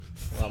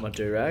my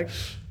do-rag.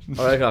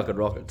 I reckon I could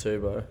rock it too,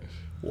 bro.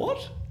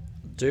 What?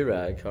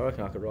 Do-rag. I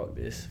reckon I could rock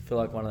this. Feel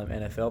like one of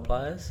them NFL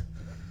players.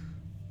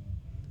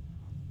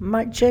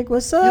 Mic check,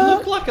 what's up? You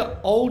look like an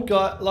old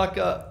guy, like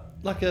a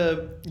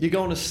you're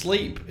going to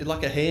sleep,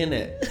 like a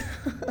hairnet.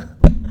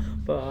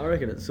 But I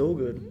reckon it's all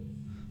good.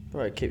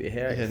 Bro, keep your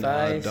hair out your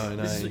face. No,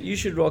 don't, You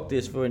should rock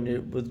this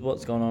with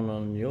what's going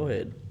on your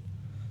head.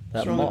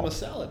 What's wrong with my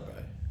salad, bro?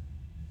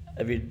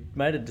 Have you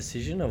made a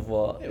decision of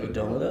what you're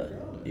doing with it?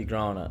 You're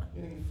growing it.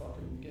 You're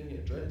getting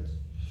dreads.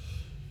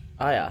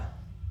 Oh yeah.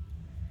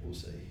 We'll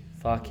see.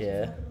 Fuck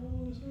yeah. Got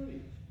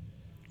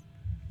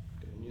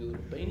a new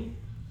little beanie.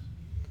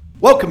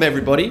 Welcome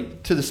everybody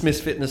to the Smith's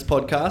Fitness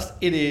Podcast.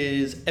 It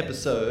is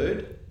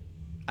episode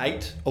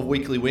 8 of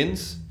Weekly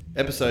Wins,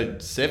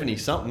 episode 70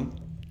 something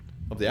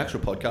of the actual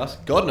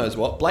podcast. God knows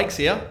what. Blake's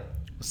here.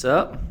 What's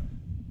up?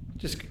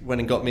 Just went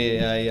and got me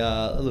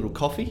a little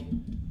coffee.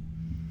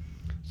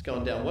 It's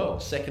going down well.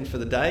 Second for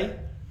the day.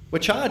 We're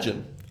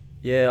charging.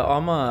 Yeah,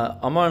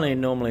 I'm only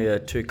normally a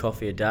 2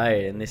 coffee a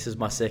day, and this is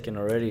my second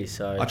already.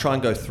 So I try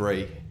and go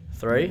 3.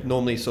 3?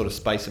 Normally sort of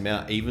space them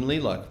out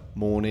evenly, like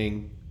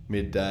morning,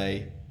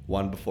 midday,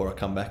 1 before I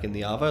come back in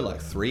the arvo, like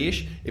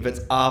 3-ish. If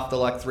it's after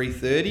like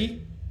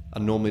 3:30, I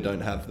normally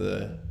don't have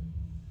the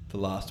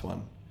last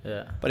one.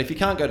 Yeah. But if you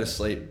can't go to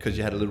sleep because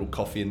you had a little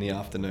coffee in the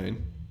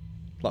afternoon,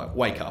 like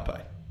wake up,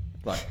 eh?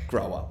 Like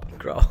grow up.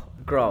 Grow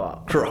up. Grow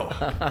up.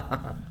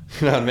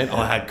 You know what I mean?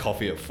 I had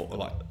coffee at 4.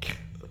 Like,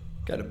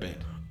 go to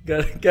bed.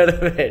 Go to bed. Go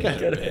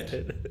to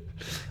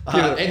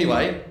bed.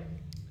 Anyway,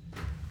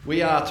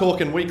 we are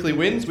talking weekly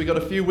wins. We got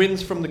a few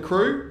wins from the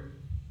crew.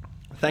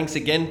 Thanks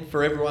again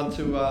for everyone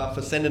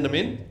for sending them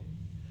in.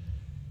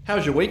 How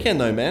was your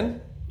weekend though,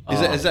 man?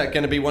 Is that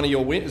going to be one of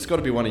your wins? It's got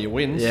to be one of your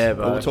wins. Yeah,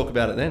 bro. We'll talk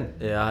about it then.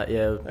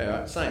 Yeah. All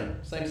right, same.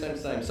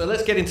 So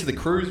let's get into the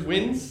crew's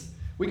wins.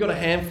 We got a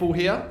handful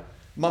here.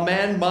 My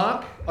man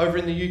Mark over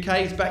in the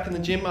UK is back in the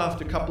gym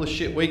after a couple of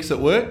shit weeks at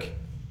work.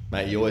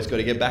 Mate, you always got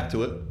to get back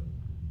to it.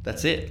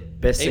 That's it.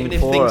 Best Even thing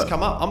if for things it.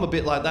 come up, I'm a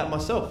bit like that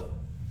myself.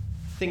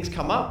 Things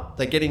come up,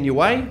 they get in your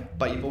way,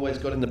 but you've always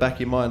got in the back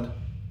of your mind,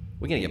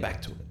 we're going to get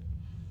back to it.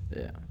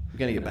 Yeah. We're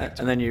going to get back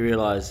to And then you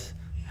realise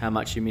how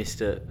much you missed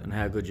it and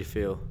how good you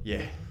feel.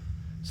 Yeah.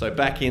 So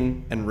back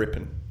in and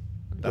ripping.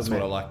 That's Good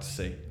what man. I like to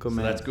see. Good so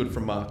man. that's good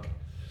from Mark.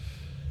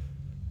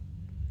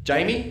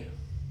 Jamie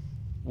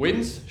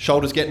wins.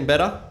 Shoulders getting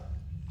better.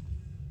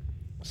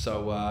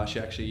 So she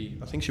actually,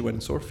 I think she went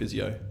and saw a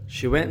physio.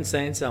 She went and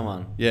seen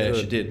someone. Yeah, Good.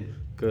 she did.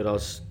 Good. I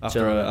was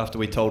After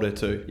we told her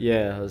to.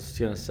 Yeah, I was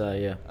gonna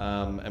say yeah.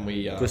 And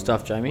we Good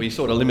stuff, Jamie. We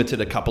sort of limited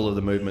a couple of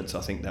the movements.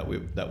 I think that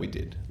we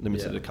did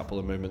limited Yeah. a couple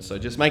of movements. So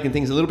just making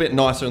things a little bit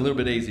nicer and a little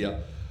bit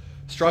easier.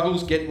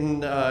 Struggles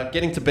getting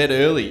to bed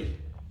early.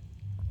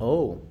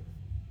 Oh.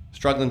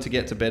 Struggling to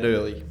get to bed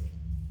early.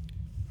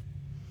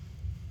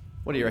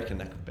 What do you reckon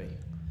that could be?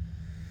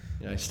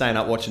 You know, staying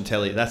up watching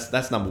telly.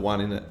 That's number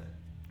 1, isn't it?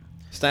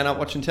 Staying up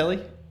watching telly.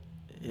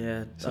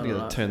 Yeah. So you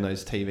got to turn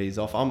those TVs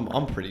off.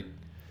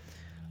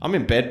 I'm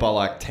in bed by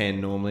like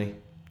 10 normally.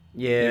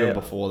 Yeah. Even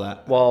before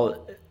that.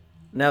 Well,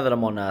 now that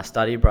I'm on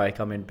study break,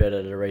 I'm in bed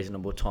at a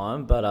reasonable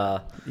time.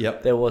 But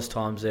Yep. there was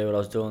times there when I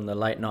was doing the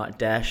late night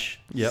dash.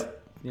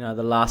 Yep. You know,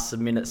 the last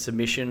minute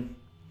submission.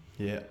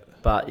 Yeah.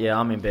 But yeah,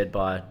 I'm in bed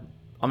by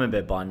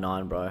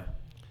 9, bro.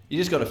 You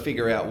just got to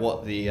figure out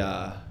what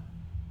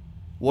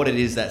it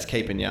is that's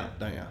keeping you up,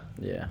 don't you?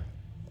 Yeah.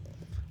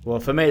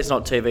 Well, for me, it's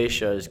not TV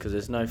shows because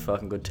there's no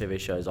fucking good TV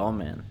shows on,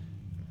 man.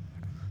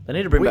 They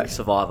need to bring back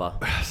Survivor.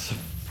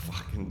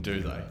 Fucking do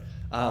they?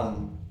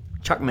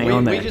 Chuck me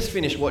on there. We just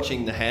finished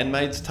watching The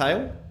Handmaid's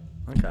Tale.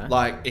 Okay.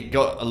 Like, it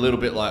got a little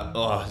bit like,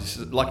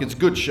 it's a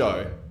good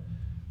show.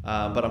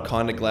 But I'm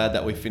kind of glad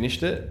that we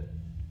finished it.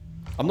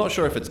 I'm not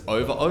sure if it's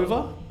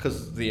over,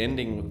 because the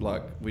ending,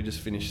 like, we just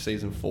finished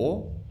season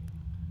 4.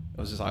 It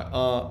was just like,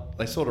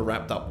 they sort of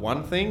wrapped up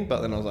one thing,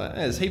 but then I was like,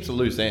 there's heaps of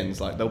loose ends.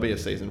 Like, there'll be a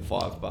season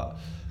 5, but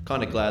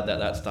kind of glad that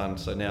that's done.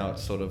 So now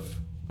it's sort of,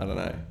 I don't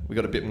know, we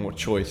got a bit more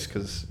choice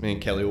because me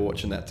and Kelly were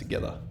watching that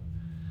together.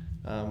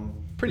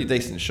 Pretty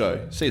decent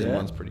show. Season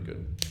 1's pretty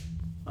good.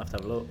 I have to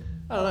have a look.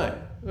 I don't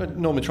know. I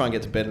normally try and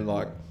get to bed at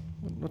like,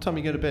 what time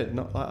do you go to bed?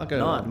 I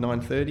go at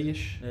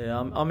 9:30ish. Yeah,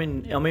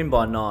 I'm in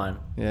by 9.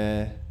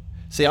 Yeah.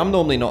 See, I'm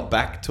normally not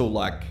back till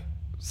like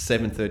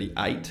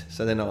 7:38.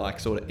 So then I like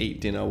sort of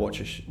eat dinner, watch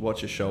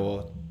a show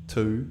or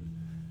 2.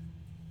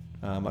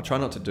 I'm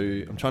trying to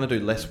do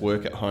less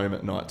work at home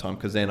at night time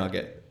because then I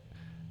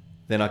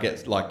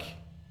get like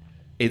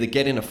either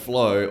get in a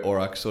flow or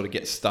I sort of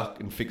get stuck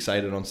and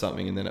fixated on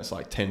something, and then it's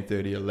like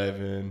 10:30,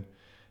 11,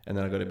 and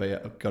then I've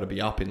got to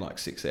be up in like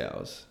 6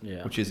 hours,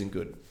 which isn't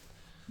good.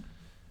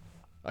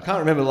 I can't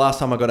remember the last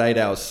time I got 8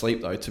 hours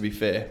sleep though, to be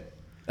fair,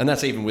 and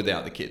that's even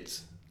without the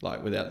kids.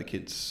 Like without the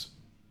kids,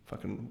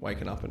 fucking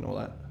waking up and all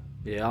that.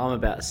 Yeah, I'm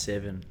about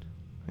 7.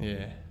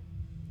 Yeah,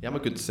 I'm a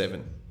good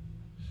 7.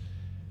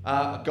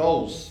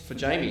 Goals for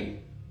Jamie.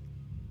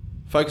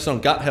 Focus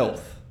on gut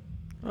health.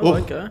 Oh,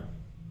 okay.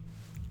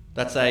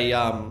 That's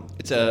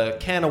it's a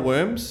can of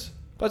worms,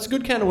 but it's a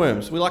good can of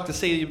worms. We like to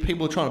see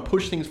people trying to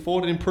push things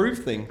forward and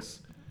improve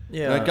things.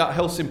 Yeah. Gut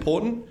health's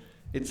important.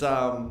 It's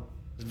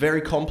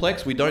very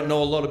complex. We don't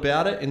know a lot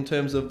about it in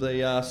terms of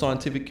the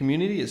scientific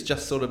community. It's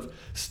just sort of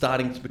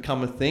starting to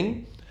become a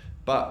thing.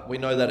 But we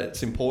know that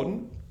it's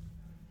important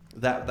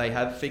that they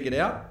have figured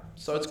out.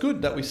 So it's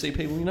good that we see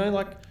people,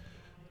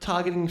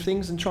 targeting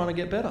things and trying to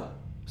get better.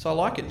 So I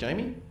like it,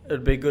 Jamie.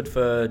 It'd be good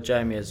for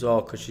Jamie as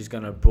well because she's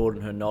going to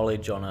broaden her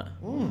knowledge on it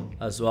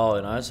as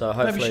well, So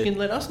hopefully... Maybe she can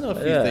let us know a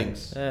few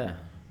things. Yeah.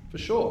 For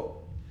sure.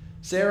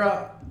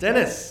 Sarah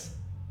Dennis.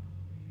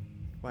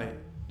 Wait,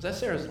 was that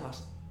Sarah's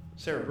last?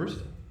 Sarah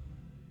Brewster.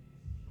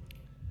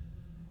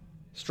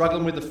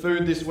 Struggling with the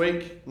food this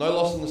week. No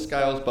loss on the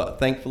scales, but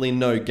thankfully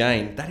no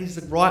gain. That is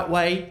the right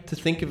way to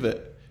think of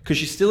it. Because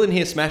she's still in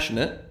here smashing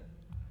it.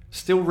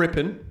 Still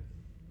ripping.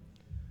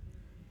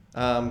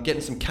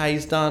 Getting some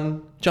Ks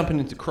done. Jumping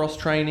into cross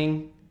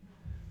training.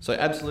 So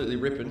absolutely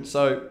ripping.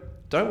 So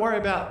don't worry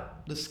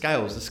about the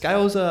scales. The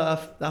scales are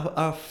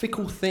a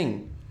fickle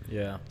thing.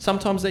 Yeah.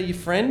 Sometimes they're your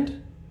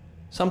friend.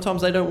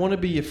 Sometimes they don't want to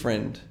be your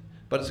friend.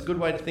 But it's a good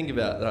way to think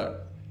about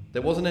that.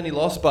 There wasn't any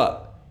loss,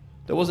 but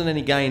there wasn't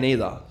any gain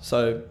either.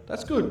 So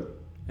that's good.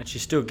 And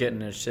she's still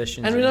getting her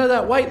sessions. And we know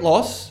that weight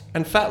loss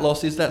and fat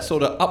loss is that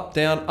sort of up,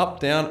 down,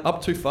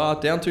 up too far,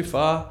 down too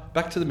far,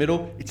 back to the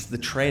middle. It's the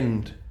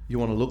trend you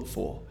want to look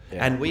for.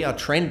 Yeah. And we are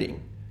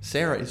trending.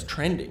 Sarah is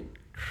trending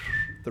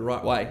the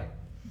right way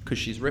because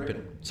she's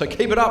ripping. So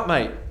keep it up,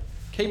 mate.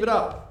 Keep it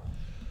up.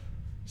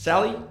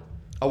 Sally,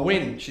 a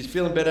win. She's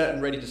feeling better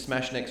and ready to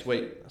smash next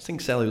week. I think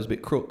Sally was a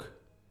bit crook.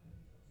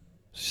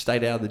 She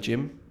stayed out of the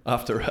gym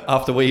after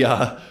we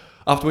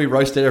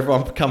roasted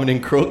everyone for coming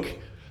in crook.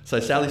 So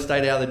Sally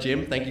stayed out of the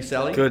gym. Thank you,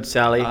 Sally. Good,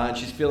 Sally. And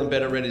she's feeling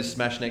better, ready to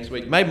smash next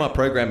week. Made my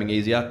programming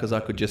easier because I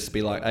could just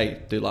be like,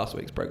 hey, do last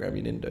week's program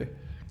you didn't do.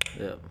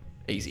 Yeah.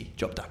 Easy.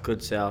 Job done.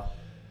 Good, Sal.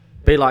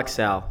 Be like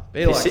Sal.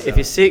 If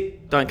you're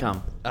sick, don't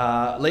come.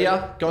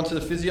 Leah, gone to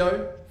the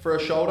physio for her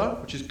shoulder,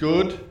 which is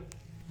good.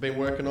 Been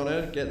working on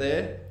her to get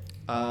there.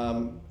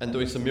 And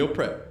doing some meal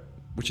prep,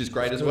 which is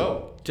great as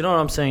well. Do you know what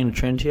I'm seeing a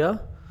trend here?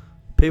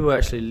 People are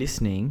actually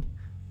listening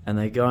and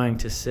they're going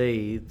to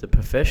see the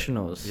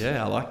professionals.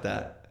 Yeah, I like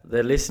that.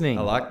 They're listening.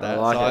 I like that.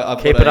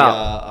 I've Keep it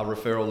up. A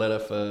referral letter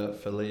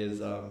for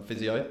Leah's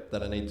physio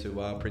that I need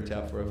to print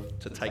out for her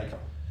to take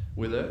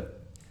with her.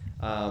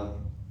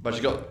 But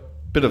she's got a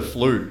bit of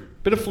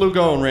flu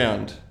going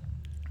around.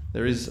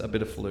 There is a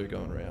bit of flu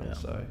going around. Yeah.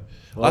 So,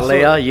 well,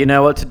 Leah, you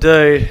know what to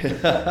do.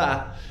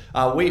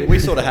 We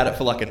sort of had it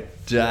for like a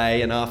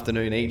day and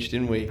afternoon each,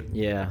 didn't we?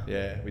 Yeah.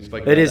 Yeah, we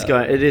spoke about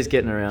that. It is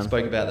getting around.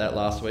 Spoke about that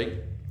last week.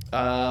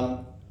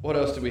 What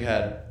else did we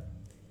had?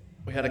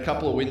 We had a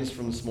couple of wins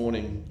from this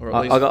morning, or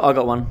at least I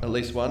got one. At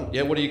least one.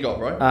 Yeah. What do you got,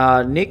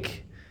 bro?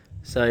 Nick.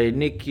 So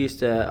Nick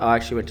I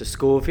actually went to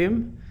school with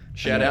him.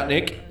 Shout out,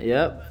 Nick.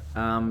 Yep.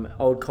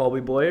 Old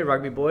Colby boy,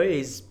 rugby boy.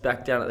 He's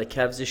back down at the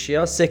Cavs this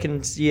year.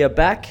 Second year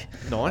back.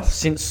 Nice.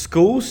 Since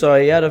school, so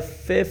he had a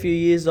fair few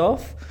years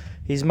off.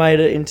 He's made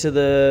it into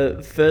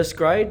the first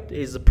grade.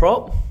 He's the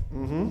prop.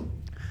 Mm-hmm.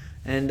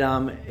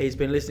 And he's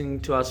been listening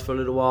to us for a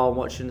little while,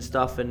 watching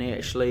stuff, and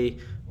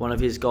one of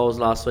his goals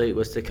last week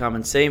was to come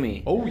and see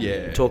me. Oh,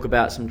 yeah. Talk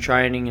about some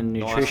training and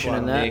nutrition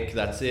and that. Nick,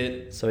 that's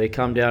it. So he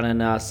come down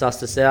and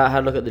sussed us out,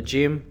 had a look at the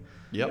gym.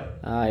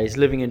 Yep. He's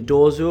living in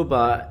Dawesville,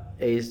 but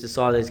he's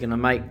decided he's going to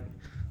make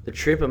the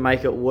trip and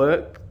make it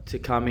work to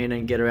come in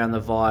and get around the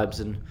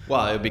vibes.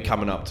 Well, he'll be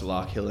coming up to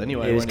Lark Hill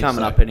anyway. He was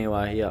coming up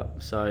anyway, yeah.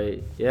 So,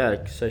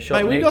 yeah. So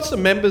Mate, we got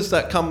some members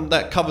that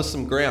cover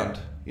some ground.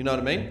 You know what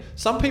I mean?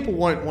 Some people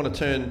won't want to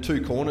turn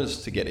two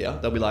corners to get here.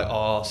 They'll be like,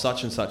 oh,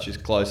 such and such is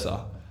closer.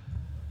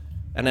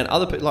 And then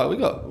other people, like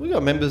we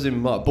got members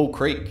in Bull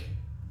Creek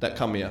that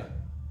come here.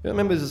 We got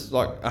members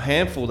like a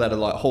handful that are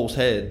like Hall's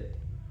Head,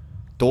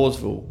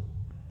 Dawesville,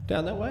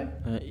 down that way.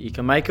 You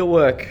can make it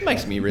work. It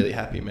makes me really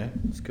happy,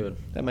 man. It's good.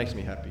 That makes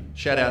me happy.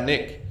 Shout out,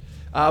 Nick.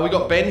 We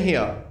got Ben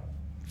here.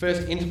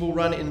 First interval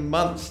run in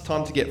months.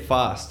 Time to get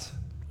fast.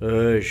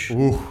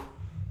 Ooh.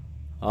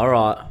 All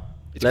right.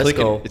 Let's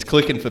go. It's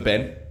clicking for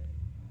Ben.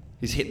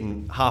 He's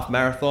hitting half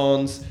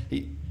marathons.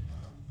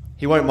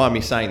 He won't mind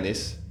me saying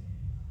this.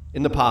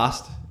 In the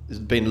past, there's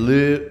been a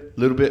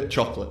little bit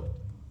chocolate.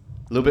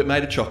 A little bit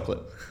made of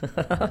chocolate.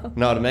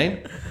 Know what I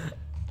mean?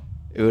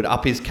 It would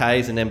up his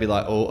Ks and then be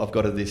like, oh, I've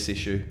got a this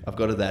issue. I've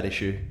got a that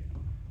issue.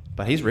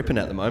 But he's ripping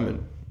at the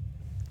moment.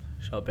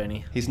 Shut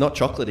Benny. He's not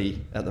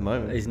chocolatey at the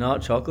moment. He's not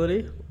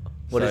chocolatey?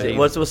 What is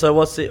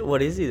it?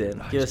 What is he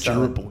then? He's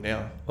durable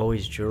now. Oh,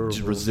 he's durable.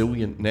 He's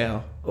resilient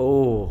now.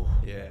 Oh.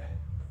 Yeah.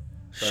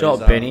 So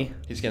Shot Benny.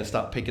 He's going to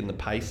start picking the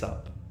pace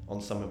up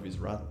on some of his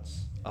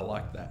runs. I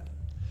like that.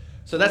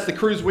 So that's the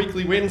Cruise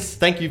Weekly wins.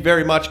 Thank you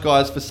very much,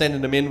 guys, for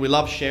sending them in. We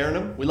love sharing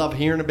them. We love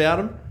hearing about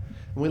them.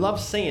 And we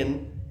love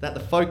seeing that the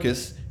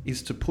focus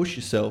is to push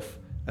yourself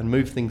and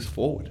move things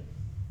forward.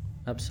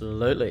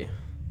 Absolutely.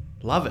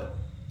 Love it.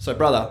 So,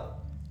 brother,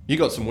 you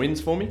got some wins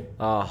for me?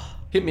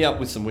 Hit me up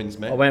with some wins,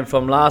 man. I went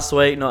from last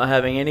week not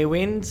having any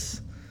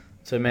wins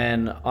to,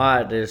 man, I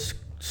had to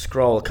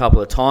scroll a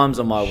couple of times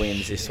on my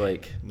wins this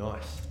week.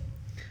 Nice.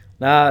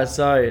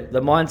 So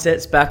the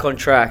mindset's back on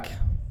track.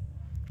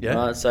 Yeah.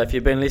 Right? So if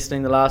you've been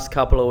listening the last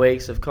couple of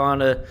weeks, we're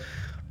going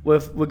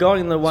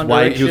in the one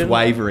direction. He was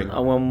wavering.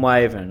 And I'm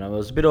wavering. I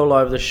was a bit all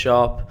over the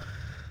shop.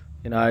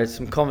 You know,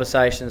 some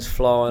conversations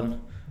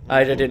flowing.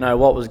 AJ didn't know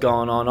what was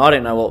going on. I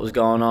didn't know what was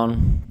going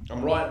on.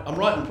 I'm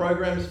writing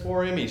programs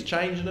for him. He's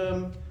changing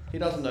them. He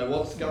doesn't know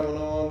what's going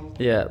on.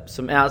 Yeah,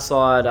 some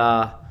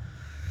outside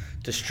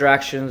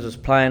distractions was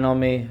playing on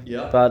me.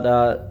 Yeah. But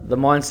the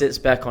mindset's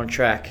back on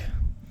track.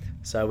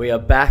 So we are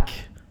back,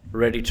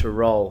 ready to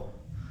roll.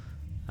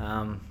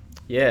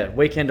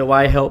 Weekend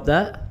away helped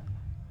that.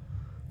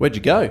 Where'd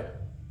you go?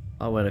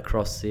 I went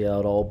across the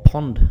old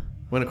pond.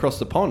 Went across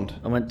the pond.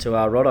 I went to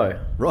Rotto.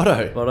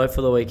 Rotto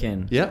For the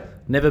weekend. Yeah.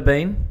 Never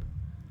been.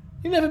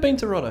 You've never been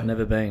to Rotto?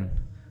 Never been.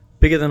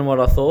 Bigger than what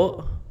I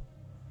thought.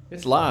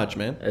 It's large,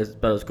 man.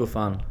 But it was good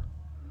fun.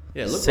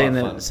 Yeah, it looked fun.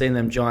 fun. Seen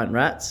them giant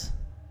rats.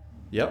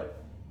 Yep.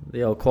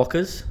 The old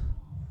quackers.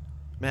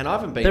 Man, I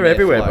haven't been They're there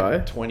everywhere, for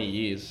like bro. 20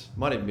 years.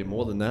 Might even be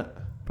more than that.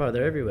 Bro,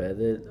 they're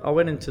everywhere. I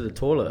went into the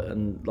toilet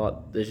and like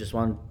there's just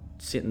one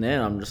sitting there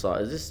and I'm just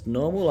like, is this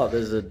normal? Like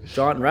there's a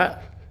giant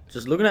rat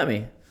just looking at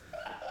me.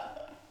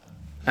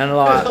 And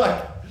like,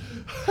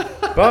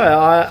 bro,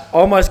 I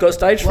almost got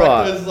stage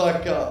fright. There's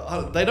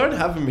they don't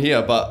have them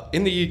here, but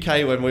in the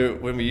UK when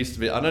we used to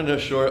be, I'm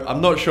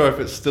not sure if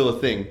it's still a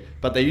thing,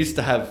 but they used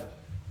to have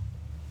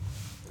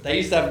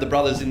the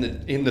brothers in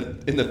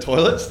the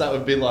toilets. That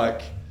would be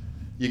like,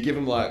 you give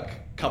them like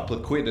a couple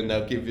of quid and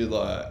they'll give you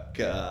like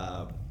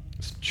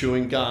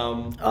chewing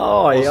gum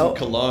or some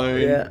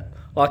cologne. Yeah,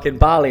 like in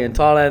Bali and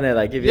Thailand, there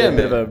they give you a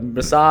bit of a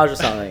massage or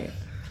something.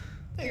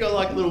 You got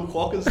like little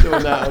quackers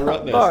doing that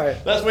right now.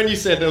 Right. That's when you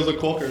said there was a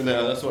quacker in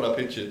there. That's what I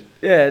pictured.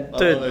 Yeah, Like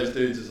dude. one of those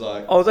dudes is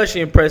like, I was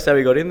actually impressed how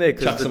he got in there.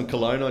 chuck some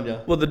cologne on you.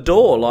 Well, the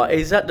door, like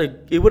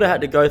he would have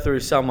had to go through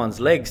someone's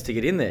legs to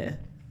get in there.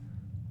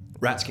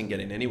 Rats can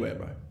get in anywhere,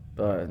 bro.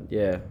 But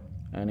yeah,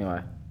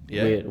 anyway.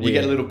 Yeah. Weird. You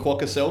get a little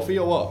quacker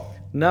selfie or what?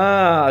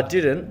 Nah, I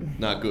didn't.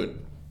 Nah, good.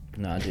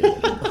 No, I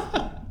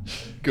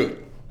didn't.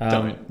 Good.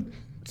 Don't.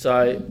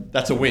 So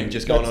That's a win.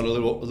 Just going on a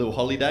little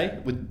holiday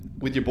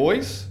with your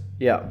boys.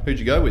 yeah. Who'd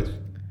you go with?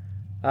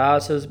 So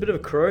there's a bit of a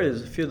crew.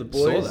 There's a few of the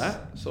boys.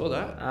 Saw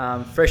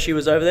that. Freshie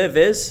was over there.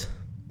 Vez.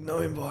 No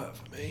invite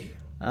for me.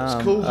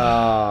 That's cool.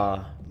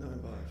 No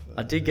invite for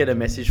I did get a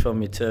message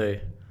from you too.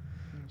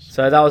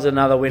 So that was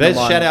another win. Vez,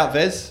 of mine. shout out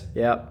Vez.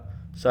 Yeah.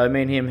 So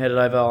me and him headed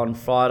over on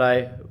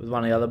Friday with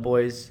one of the other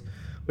boys.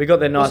 We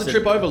got there nice. What's the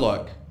trip over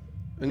like?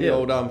 In the Yeah.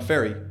 old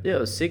ferry? Yeah, it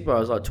was sick, bro.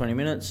 It was like 20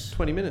 minutes.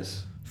 20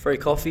 minutes. Free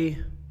coffee.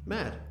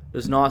 Mad. It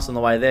was nice on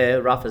the way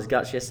there. Rough as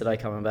guts yesterday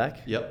coming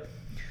back. Yep.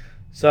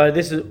 So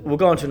we'll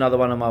go on to another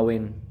one of my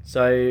win.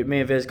 So me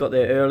and Vez got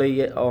there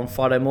early on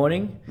Friday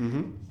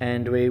morning,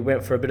 and we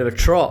went for a bit of a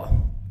trot.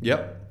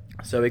 Yep.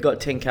 So we got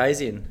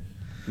 10Ks in.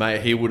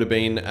 Mate, he would have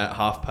been at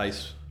half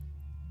pace.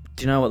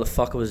 Do you know what the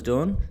fucker was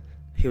doing?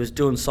 He was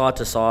doing side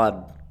to side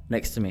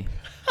next to me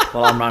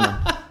while I'm running.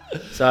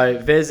 So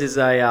Vez is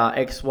a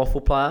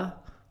ex-waffle player.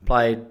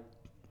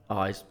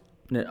 I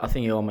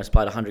think he almost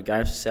played 100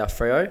 games for South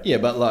Freo. Yeah,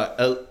 but like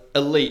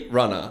elite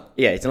runner.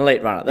 Yeah, he's an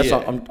elite runner. That's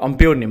Yeah. what I'm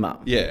building him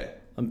up. Yeah.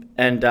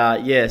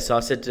 So I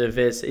said to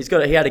Vez,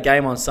 he had a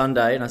game on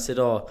Sunday, and I said,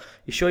 "Oh,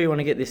 you sure you want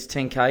to get this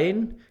 10K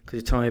in?"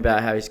 Because he's telling me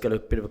about how he's got a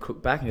bit of a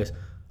crook back, and he goes,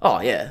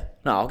 "Oh yeah,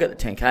 no, I'll get the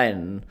 10K in."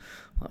 And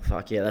I'm like,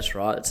 fuck yeah, that's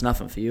right. It's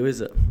nothing for you,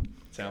 is it?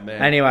 Sound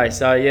man. Anyway,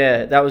 so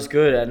yeah, that was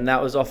good, and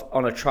that was off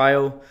on a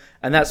trail,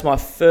 and that's my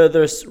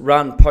furthest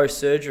run post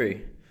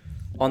surgery,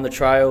 on the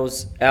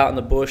trails, out in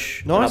the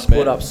bush. Nice, and I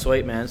put man. up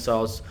sweet, man. So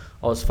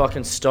I was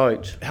fucking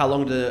stoked. How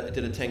long did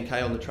a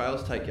 10K on the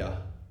trails take you?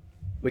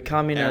 We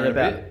come in Hour at and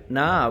a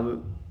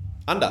about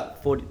Under.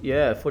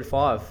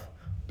 45.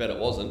 Bet it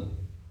wasn't.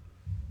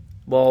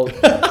 Well,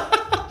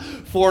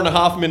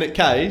 4.5 minute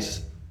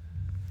Ks.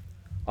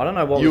 I don't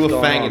know what You was were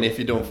going fanging on. if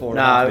you're doing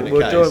 4.5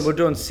 minute Ks. we're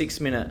doing 6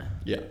 minute.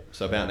 Yeah,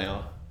 so about an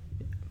hour.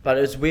 But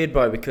it was weird,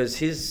 bro, because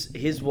his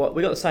what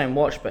we got the same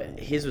watch, but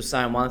his was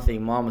saying one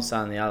thing, mine was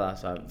saying the other.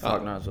 So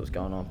fuck knows what's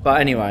going on.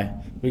 But anyway,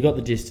 we got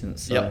the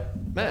distance. So. Yep.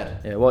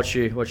 Mad. Yeah. What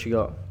you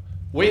got?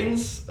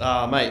 Wins,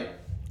 mate.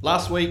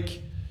 Last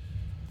week,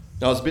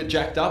 I was a bit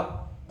jacked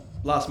up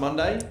last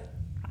Monday,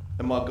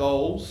 and my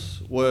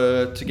goals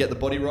were to get the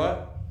body right,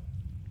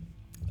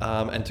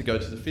 and to go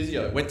to the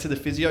physio. Went to the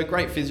physio,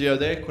 great physio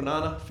there,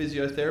 Kwinana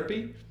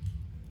Physiotherapy,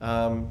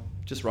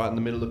 just right in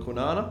the middle of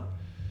Kwinana.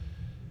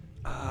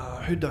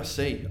 Who did I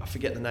see? I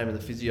forget the name of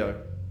the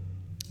physio.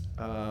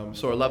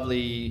 Saw a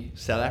lovely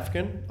South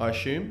African, I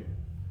assume,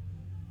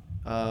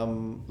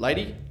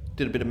 lady.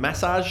 Did a bit of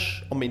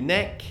massage on my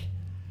neck.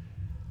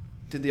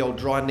 Did the old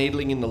dry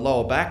needling in the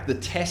lower back. The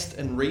test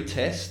and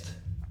retest,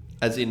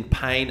 as in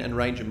pain and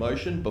range of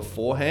motion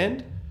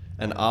beforehand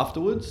and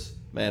afterwards,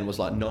 man, was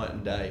like night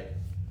and day.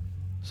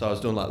 So I was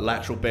doing like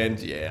lateral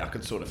bends. Yeah, I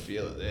could sort of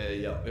feel it there.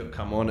 Yep, it'll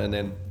come on. And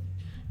then,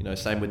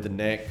 same with the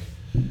neck.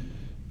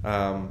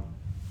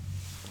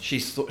 She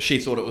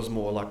thought it was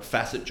more like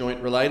facet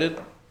joint related,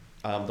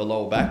 the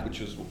lower back, which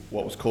was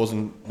what was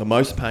causing the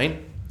most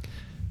pain.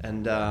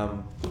 And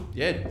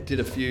did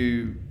a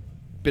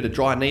bit of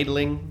dry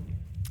needling.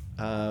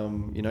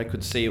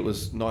 Could see it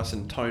was nice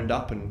and toned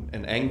up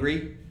and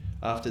angry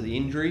after the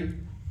injury.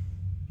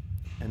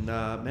 And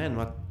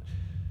I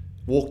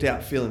walked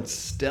out feeling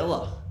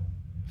stellar,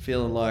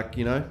 feeling like,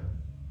 I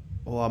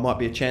might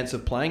be a chance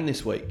of playing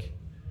this week.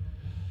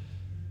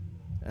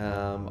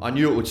 I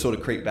knew it would sort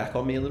of creep back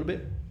on me a little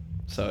bit.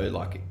 So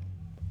like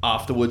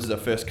afterwards, the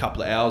first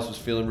couple of hours was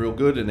feeling real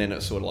good, and then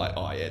it's sort of like,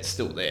 oh yeah, it's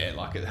still there.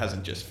 Like it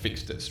hasn't just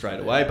fixed it straight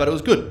away, but it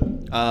was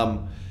good.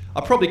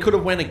 I probably could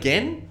have went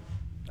again,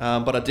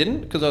 but I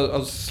didn't because I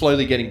was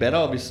slowly getting better,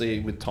 obviously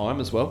with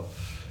time as well.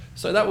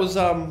 So that was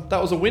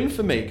a win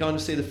for me, going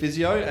to see the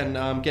physio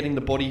and getting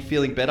the body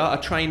feeling better. I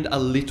trained a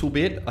little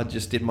bit. I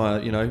just did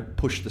my,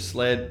 push the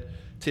sled,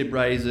 tib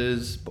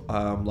raises,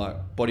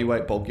 like body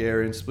weight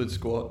Bulgarian split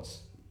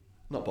squats.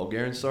 Not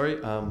Bulgarian,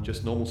 sorry.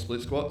 Just normal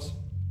split squats.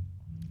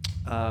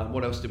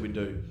 What else did we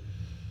do?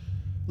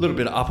 A little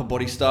bit of upper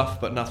body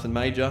stuff, but nothing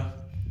major.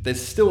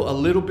 There's still a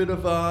little bit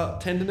of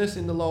tenderness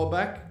in the lower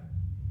back.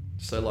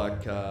 So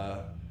like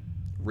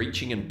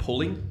reaching and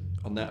pulling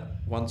on that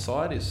one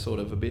side is sort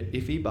of a bit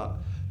iffy, but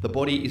the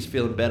body is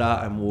feeling better,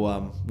 and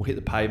we'll hit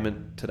the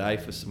pavement today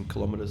for some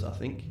kilometres, I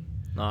think.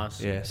 Nice.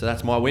 Yeah, so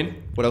that's my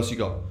win. What else you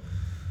got?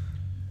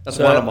 That's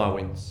one of my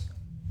wins.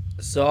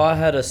 So I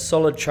had a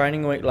solid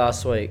training week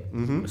last week.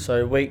 Mm-hmm.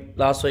 So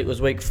last week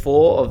was week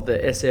 4 of the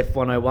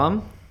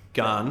SF101.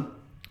 Gun.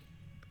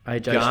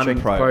 AJ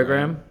strength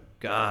program.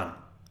 Gun.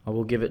 I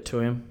will give it to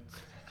him.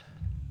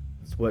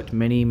 It's worked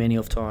many, many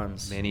of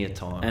times. Many a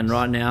time. And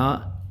right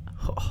now,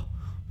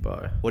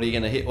 bro. What are you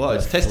going to hit? Well,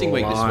 it's testing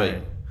week this week.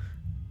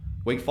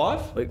 Week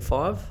 5? Week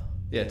 5?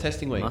 Yeah,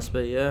 testing week. Must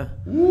be, yeah.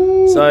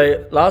 Woo.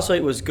 So last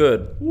week was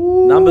good.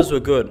 Woo. Numbers were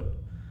good.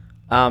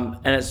 And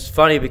it's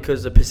funny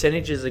because the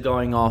percentages are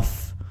going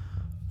off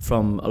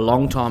from a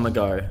long time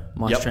ago.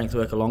 My strength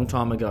work a long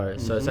time ago.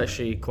 So it's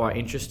actually quite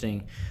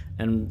interesting.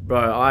 And bro,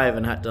 I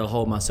even had to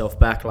hold myself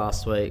back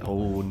last week.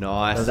 Oh,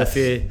 nice. There was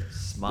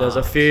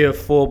a few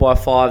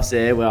 4x5s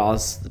there where I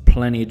was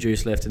plenty of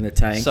juice left in the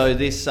tank. So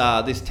this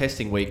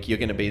testing week, you're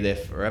going to be there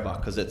forever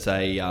because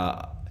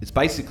it's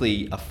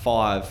basically a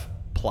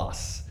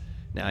 5+.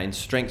 Now, in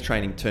strength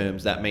training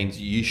terms, that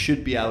means you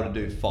should be able to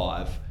do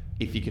 5.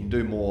 If you can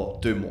do more,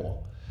 do more.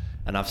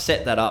 And I've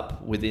set that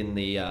up within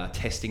the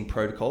testing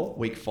protocol,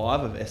 week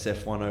 5 of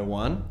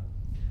SF101.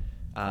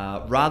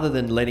 Rather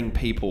than letting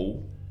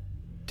people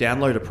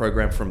download a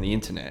program from the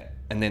internet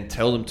and then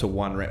tell them to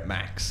 1 rep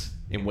max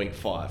in week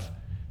 5.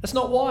 That's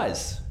not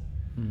wise.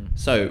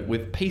 So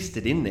we've pieced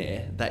it in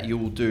there that you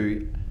will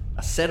do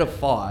a set of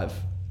 5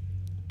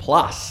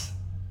 plus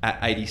at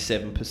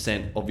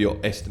 87% of your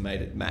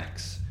estimated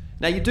max.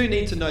 Now you do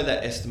need to know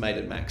that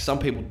estimated max. Some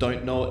people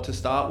don't know it to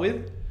start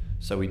with.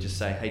 So we just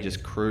say, hey,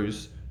 just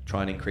cruise,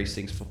 try and increase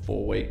things for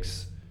 4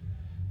 weeks,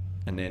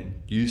 and then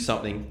use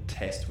something,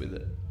 test with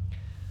it.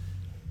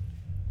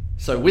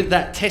 So with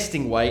that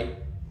testing weight,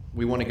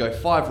 we want to go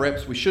 5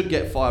 reps. We should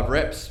get 5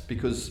 reps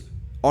because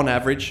on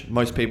average,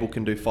 most people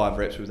can do 5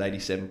 reps with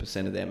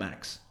 87% of their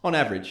max. On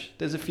average,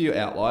 there's a few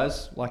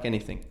outliers, like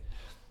anything.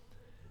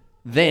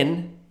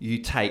 Then you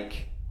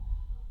take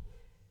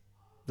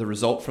the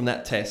result from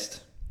that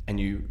test and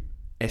you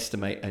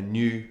estimate a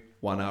new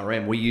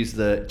 1RM. We use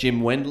the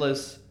Jim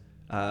Wendler's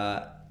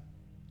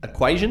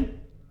equation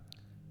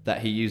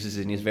that he uses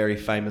in his very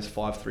famous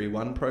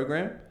 531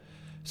 program.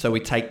 So we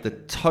take the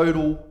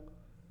total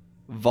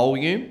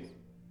volume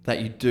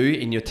that you do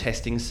in your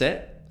testing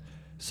set.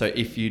 So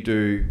if you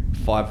do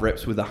 5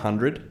 reps with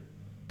 100,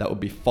 that would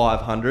be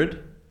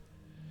 500.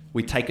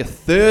 We take a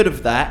third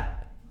of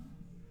that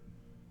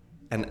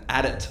and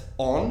add it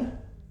on,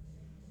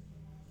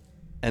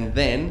 and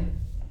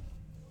then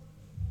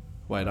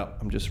wait up,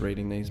 I'm just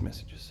reading these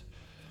messages.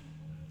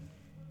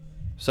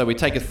 So we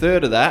take a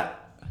third of that.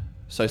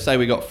 So say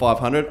we got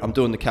 500. I'm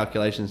doing the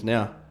calculations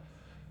now.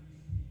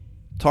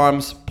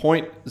 Times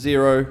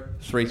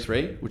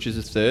 0.033, which is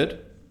a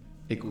third,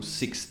 equals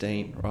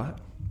 16, right?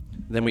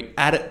 Then we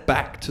add it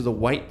back to the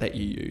weight that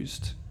you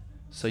used.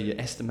 So your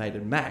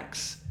estimated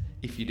max,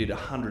 if you did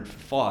 100 for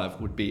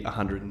 5, would be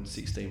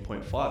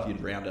 116.5.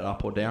 You'd round it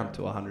up or down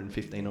to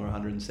 115 or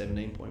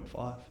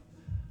 117.5.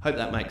 Hope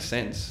that makes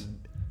sense.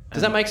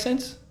 Does that make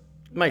sense?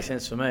 Makes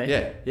sense for me.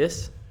 Yeah.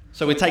 Yes.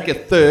 So we take a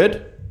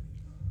third.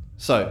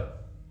 So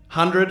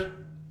 100,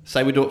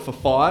 say we do it for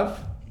 5,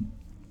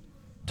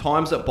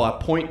 times it by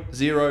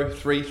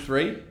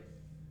 0.033.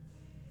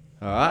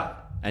 All right.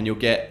 And you'll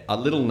get a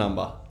little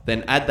number.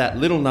 Then add that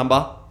little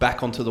number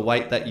back onto the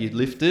weight that you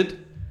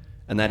lifted,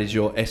 and that is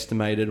your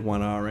estimated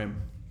 1RM.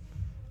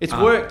 It's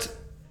worked,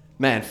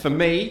 man, for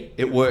me,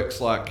 it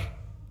works like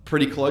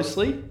pretty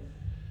closely.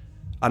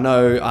 I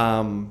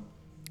know,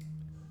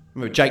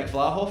 remember Jake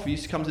Vlahoff, he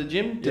used to come to the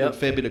gym, did a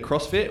fair bit of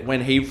CrossFit.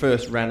 When he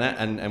first ran that,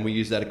 and we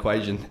used that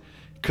equation,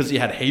 because he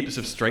had heaps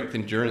of strength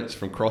endurance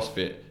from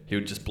CrossFit, he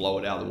would just blow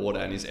it out of the water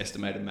and his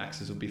estimated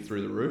maxes would be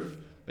through the roof.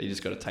 But you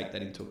just got to take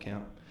that into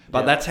account.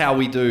 But that's how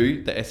we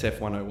do the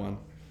SF101.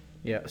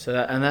 Yeah, so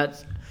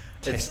that's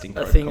testing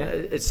I think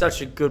it's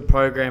such a good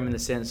program in the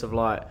sense of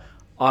like,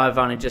 I've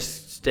only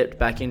just stepped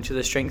back into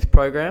the strength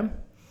program,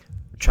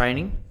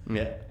 training.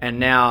 Yeah. And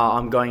now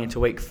I'm going into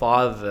week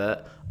 5 of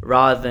it.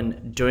 Rather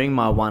than doing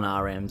my 1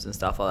 RMs and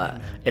stuff like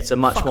that, it's a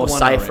much Fuck more a 1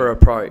 safer RM.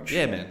 approach.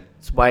 Yeah, man.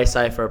 It's way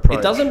safer approach.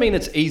 It doesn't mean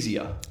it's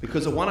easier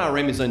because a 1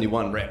 RM is only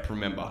 1 rep,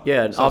 remember?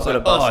 Yeah, so I've got to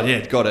bust it.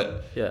 yeah, got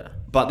it. Yeah.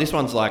 But this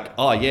one's like,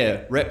 oh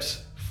yeah,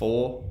 reps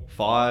 4,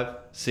 5,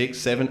 6,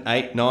 7,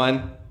 8,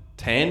 9,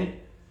 10.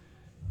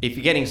 If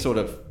you're getting sort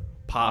of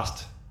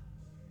past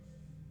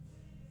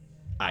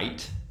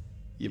 8,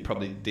 you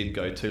probably did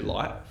go too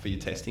light for your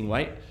testing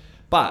weight.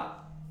 But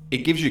it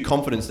gives you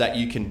confidence that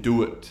you can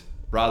do it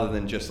rather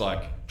than just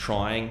like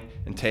trying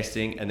and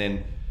testing, and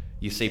then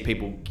you see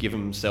people give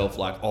themselves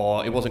like,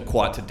 oh, it wasn't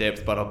quite to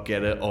depth, but I'll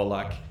get it, or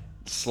like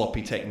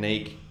sloppy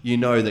technique. You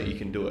know that you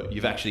can do it.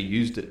 You've actually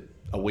used it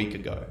a week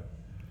ago.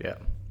 Yeah.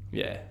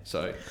 Yeah,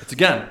 so it's a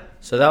gun.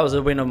 So that was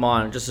a win of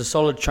mine. Just a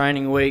solid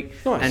training week.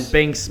 Nice. And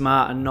being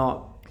smart and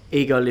not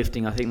ego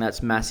lifting. I think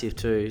that's massive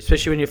too,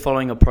 especially when you're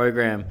following a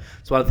program.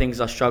 It's one of the things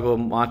I struggle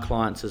with my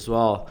clients as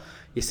well.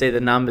 You see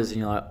the numbers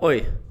and you're like,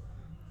 oi,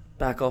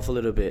 back off a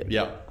little bit.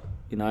 Yeah.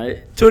 You know,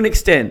 to an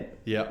extent.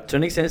 Yeah. To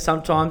an extent,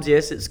 sometimes,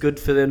 yes, it's good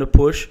for them to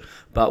push,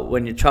 but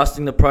when you're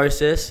trusting the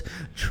process,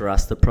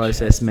 trust the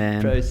process,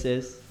 man.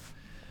 Process.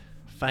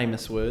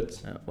 Famous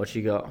words. What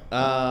you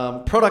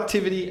got?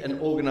 Productivity and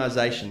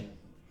organisation.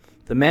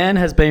 The man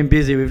has been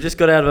busy. We've just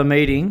got out of a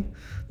meeting.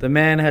 The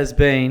man has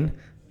been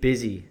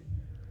busy.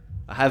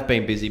 I have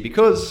been busy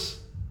because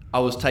I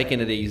was taking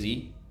it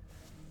easy,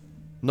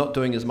 not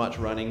doing as much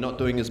running, not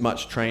doing as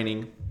much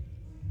training.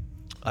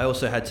 I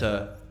also had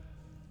to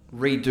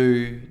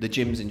redo the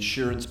gym's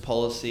insurance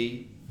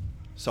policy.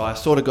 So I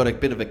sort of got a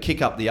bit of a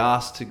kick up the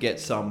arse to get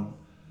some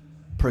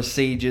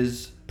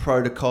procedures,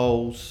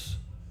 protocols,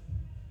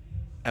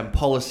 and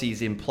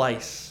policies in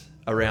place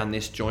around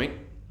this joint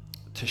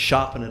to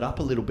sharpen it up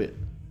a little bit.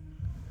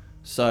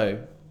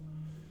 So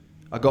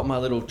I got my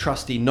little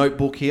trusty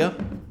notebook here.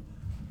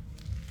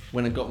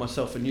 Went and got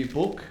myself a new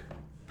book.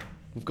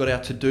 We've got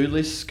our to-do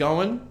lists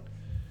going.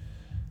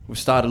 We've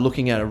started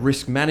looking at a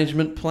risk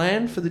management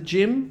plan for the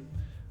gym.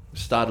 We've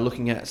started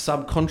looking at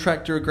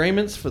subcontractor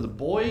agreements for the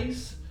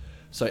boys.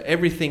 So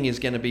everything is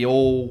going to be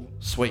all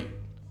sweet.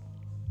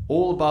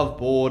 All above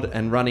board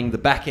and running the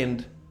back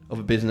end of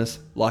a business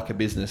like a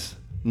business,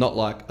 not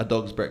like a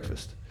dog's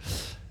breakfast.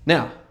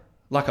 Now,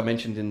 like I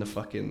mentioned in the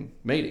fucking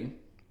meeting,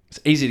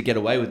 it's easy to get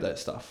away with that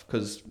stuff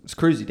because it's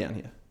cruisy down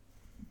here.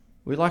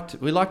 We like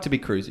to be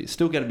cruisy. It's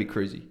still going to be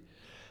cruisy.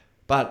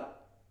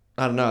 But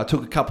I don't know, I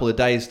took a couple of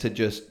days to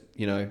just,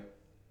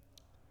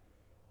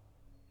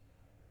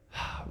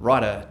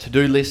 write a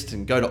to-do list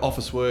and go to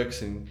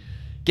Officeworks and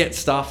get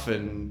stuff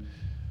and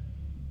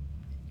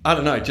I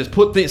don't know, just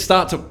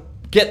start to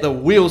get the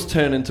wheels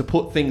turning to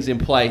put things in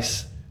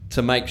place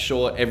to make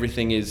sure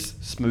everything is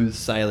smooth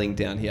sailing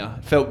down here.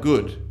 It felt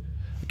good.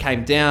 I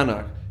came down,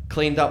 I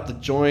cleaned up the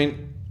joint,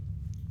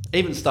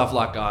 even stuff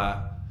like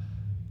I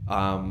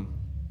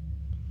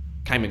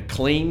came and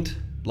cleaned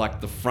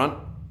like the front,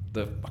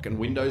 the fucking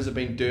windows have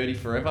been dirty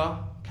forever.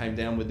 Came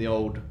down with the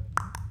old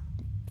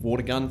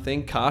water gun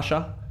thing,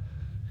 Karsha,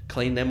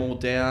 cleaned them all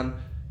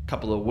down. A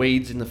couple of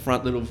weeds in the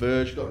front little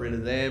verge, got rid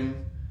of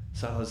them.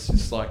 So it's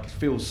just like, it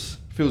feels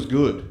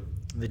good.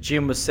 The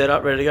gym was set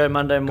up, ready to go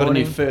Monday morning. Got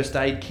a new first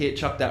aid kit,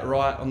 chucked that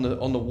right on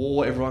the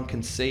wall, everyone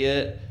can see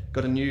it.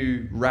 Got a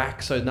new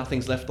rack so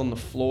nothing's left on the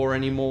floor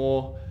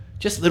anymore.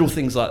 Just little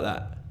things like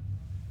that.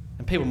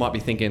 And people might be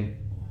thinking,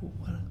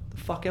 what the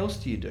fuck else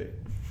do you do?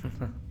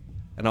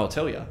 And I'll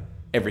tell you,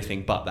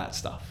 everything but that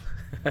stuff.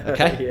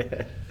 Okay?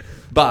 Yeah.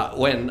 But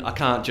when I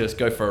can't just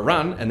go for a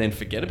run and then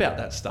forget about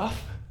that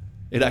stuff,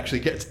 it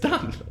actually gets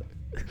done.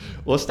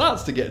 Or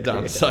starts to get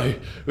done. Yeah. So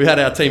we had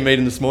our team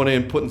meeting this morning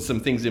and putting some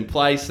things in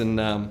place, and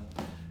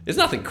it's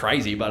nothing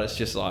crazy, but it's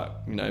just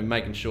like,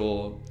 making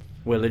sure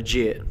we're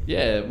legit.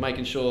 Yeah,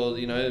 making sure,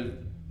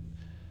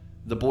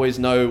 the boys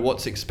know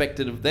what's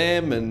expected of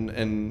them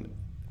and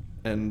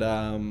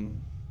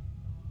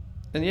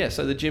yeah,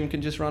 so the gym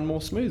can just run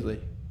more smoothly.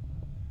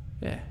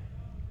 Yeah.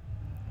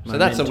 So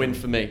that's a win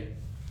for me.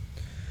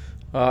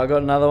 I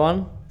got another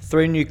one.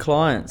 3 new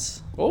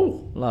clients.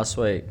 Oh. Last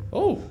week.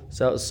 Oh.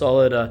 So it was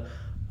solid. I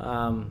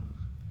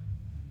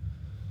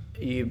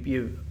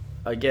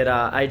get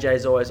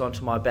AJ's always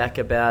onto my back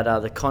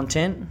about the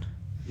content.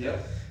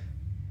 Yep.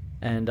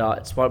 And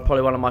it's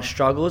probably one of my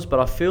struggles, but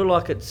I feel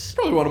like it's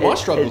probably one of my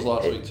struggles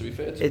last week. To be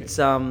fair,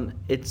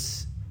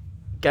 it's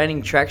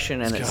gaining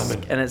traction and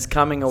it's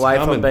coming away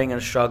from being a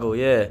struggle.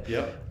 Yeah.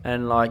 Yep.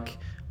 And like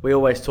we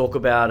always talk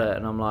about it,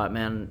 and I'm like,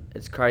 man,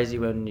 it's crazy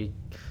when you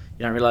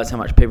don't realize how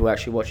much people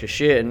actually watch your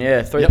shit. And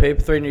yeah,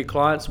 3 new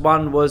clients.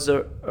 One was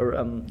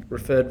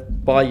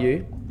referred by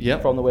you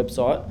from the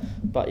website,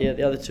 but yeah,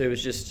 the other 2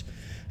 was just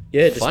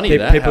just funny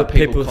people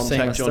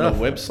contact you on the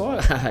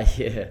website.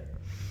 Yeah.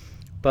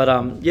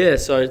 But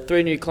so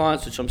 3 new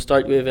clients, which I'm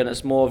stoked with, and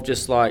it's more of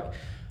just like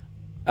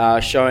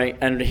showing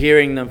and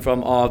hearing them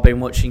from, I've been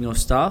watching your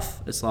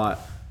stuff. It's like,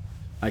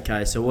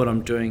 okay, so what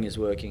I'm doing is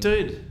working.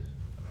 Dude,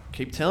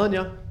 keep telling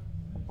you.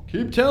 So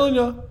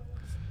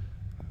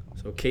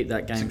we'll keep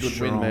that game strong. That's a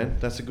good win, man.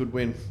 That's a good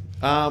win.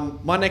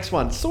 My next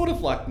one, sort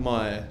of like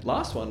my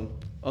last one.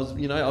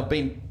 I've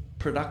been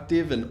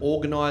productive and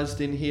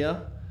organised in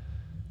here.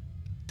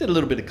 Did a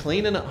little bit of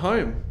cleaning at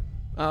home.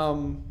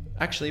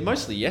 Actually,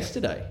 mostly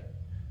yesterday,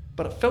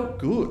 but it felt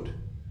good.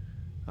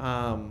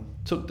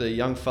 Took the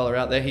young fella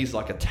out there. He's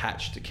like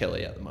attached to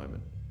Kelly at the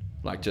moment.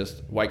 Like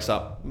just wakes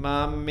up,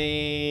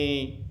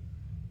 Mummy.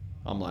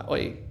 I'm like,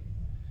 oi,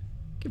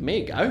 give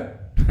me a go.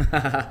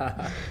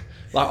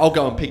 Like I'll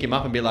go and pick him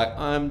up and be like,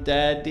 I'm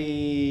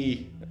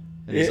daddy.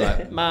 And he's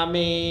like,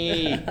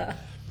 Mummy.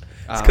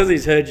 It's because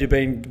he's heard you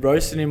been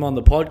roasting him on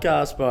the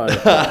podcast, bro.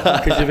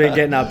 Because you've been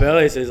getting up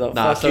early, so he's like,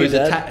 fuck so you, he's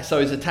Dad.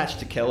 so he's attached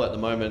to Kel at the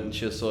moment, and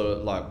she was sort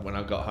of like, when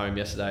I got home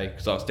yesterday,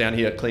 because I was down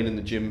here cleaning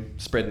the gym,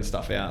 spreading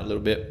stuff out a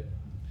little bit,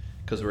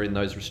 because we're in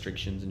those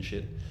restrictions and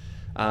shit.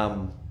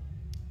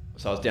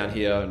 So I was down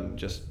here and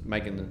just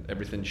making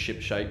everything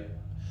ship shape.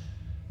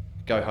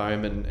 Go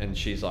home, and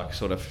she's like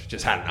sort of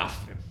just had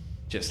enough.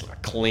 Just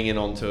like clinging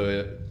onto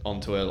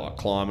her, like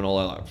climbing all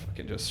that, like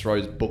fucking just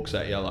throws books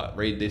at you, like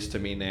read this to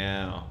me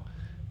now.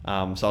 So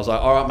I was like,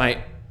 all right,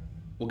 mate,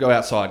 we'll go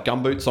outside.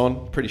 Gumboots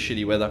on, pretty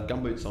shitty weather.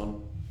 Gumboots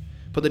on,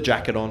 put the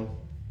jacket on.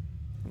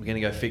 We're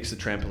gonna go fix the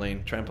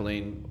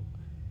trampoline.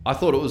 I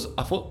thought it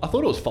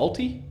was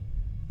faulty.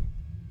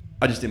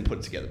 I just didn't put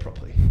it together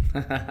properly.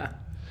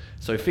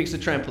 So we fixed the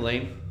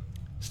trampoline.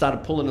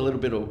 Started pulling a little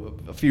bit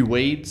of a few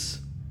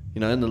weeds,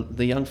 and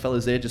the young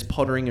fella's there just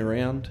pottering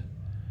around.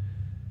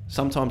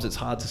 Sometimes it's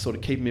hard to sort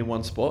of keep him in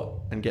one spot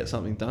and get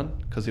something done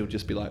because he'll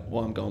just be like,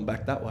 well, I'm going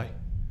back that way.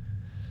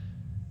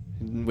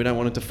 And we don't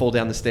want him to fall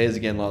down the stairs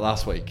again like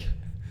last week.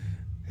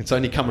 It's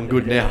only coming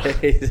good now.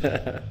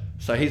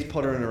 So he's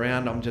pottering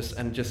around. I'm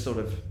just sort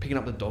of picking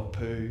up the dog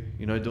poo,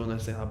 doing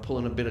this thing. I'm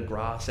pulling a bit of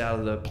grass out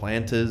of the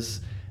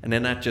planters, and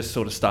then that just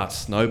sort of starts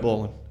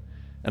snowballing.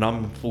 And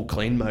I'm in full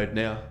clean mode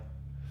now.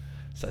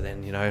 So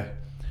then,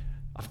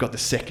 I've got the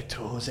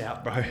secateurs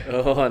out, bro.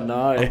 Oh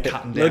no! I'm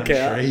cutting down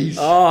trees.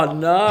 Oh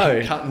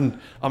no!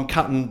 I'm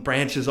cutting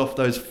branches off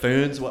those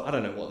ferns. Well, I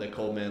don't know what they're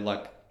called, man.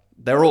 Like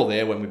they're all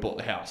there when we bought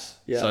the house.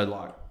 Yeah. So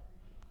like,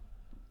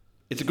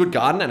 it's a good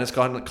garden and it's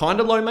kind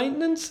of low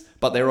maintenance,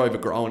 but they're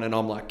overgrown. And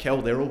I'm like,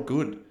 Kel, they're all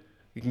good.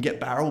 You can get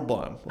barreled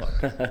by them,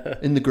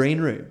 like in the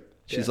green room.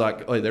 She's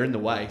like, oh, they're in the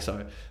way.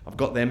 So I've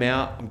got them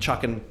out. I'm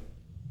chucking.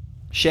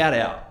 Shout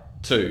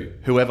out to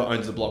whoever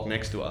owns the block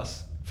next to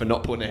us for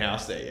not putting a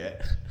house there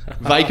yet.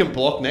 Vacant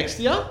block next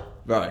to you,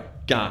 bro,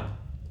 gun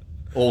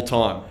all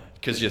time,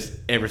 because just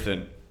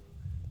everything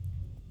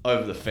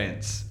over the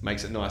fence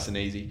makes it nice and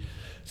easy.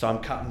 So I'm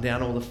cutting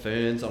down all the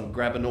ferns. I'm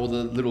grabbing all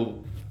the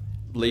little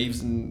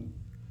leaves and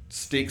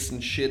sticks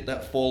and shit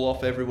that fall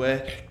off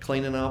everywhere,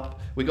 cleaning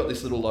up. We got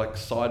this little like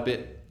side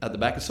bit at the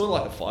back. It's sort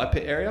of like a fire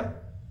pit area.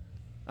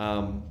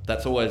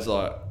 That's always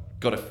like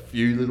got a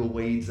few little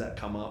weeds that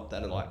come up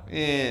that are like,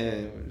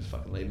 we'll just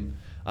fucking leave them.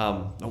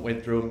 I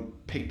went through them,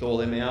 picked all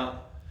them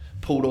out,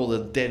 pulled all the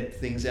dead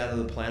things out of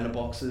the planter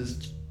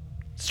boxes,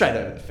 straight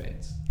over the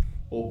fence.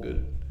 All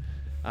good.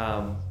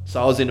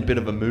 So I was in a bit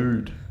of a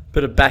mood.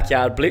 Bit of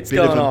backyard blitz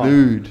going on.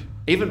 Mood.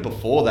 Even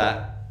before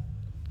that,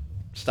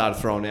 started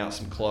throwing out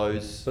some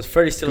clothes. Was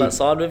Freddie still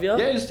outside with you?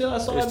 Yeah, he was still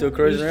outside. He was still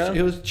cruising around?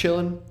 He was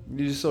chilling.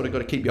 You just sort of got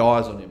to keep your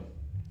eyes on him.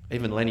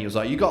 Even Lenny was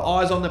like, you got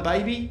eyes on the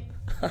baby?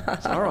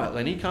 It's all right,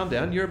 Lenny, calm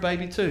down. You're a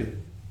baby too.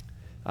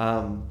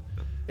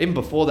 Even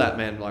before that,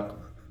 man, like,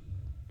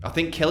 I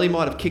think Kelly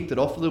might have kicked it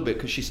off a little bit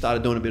because she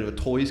started doing a bit of a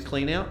toys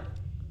clean out.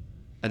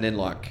 And then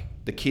like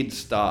the kids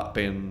start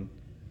being,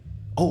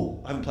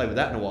 I haven't played with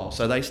that in a while.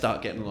 So they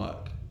start getting like,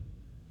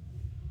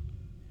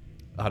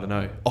 I don't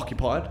know,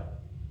 occupied.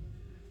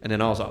 And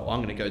then I was like,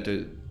 I'm going to go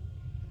do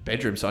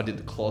bedroom. So I did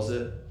the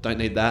closet. Don't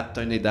need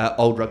that.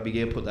 Old rugby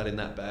gear, put that in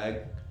that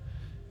bag.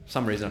 For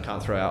some reason I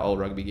can't throw out old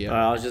rugby gear.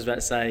 I was just about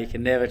to say, you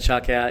can never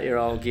chuck out your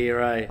old gear,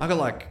 eh? I got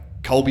like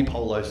Colby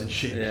polos and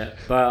shit. Yeah,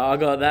 but I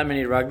got that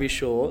many rugby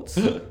shorts.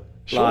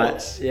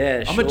 Shorts? Like,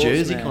 yeah, I'm a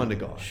jersey man. kind of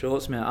guy.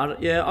 Shorts, man.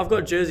 I've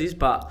got jerseys,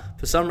 but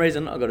for some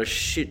reason I got a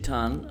shit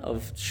ton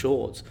of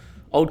shorts.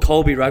 Old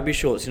Colby rugby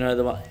shorts,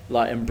 the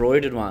like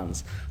embroidered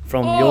ones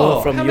from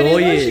your how many of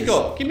those years. You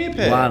got? Give me a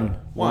pair.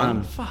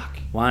 One. Fuck.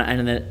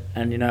 One,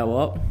 and you know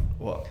what?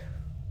 What?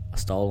 I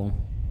stole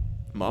them.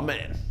 My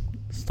man.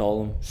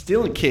 Stole them.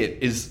 Stealing kit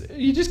is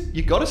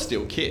you got to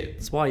steal kit.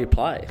 That's why you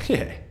play.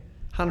 Yeah,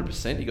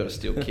 100%. You got to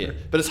steal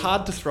kit, but it's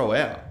hard to throw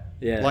out.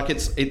 Yeah. Like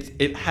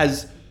it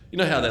has. You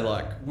know how they're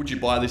like, would you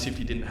buy this if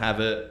you didn't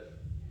have it?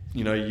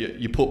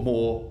 You put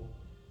more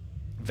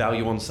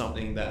value on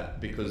something that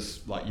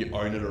because like you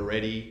own it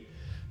already.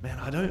 Man,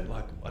 I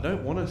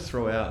don't want to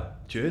throw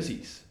out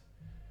jerseys.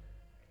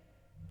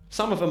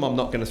 Some of them I'm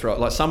not going to throw out.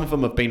 Like some of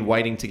them have been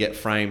waiting to get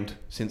framed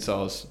since I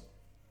was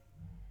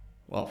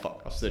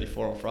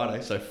 34 on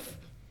Friday. So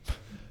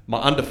my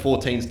under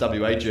 14s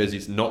WA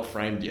jersey's not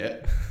framed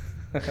yet.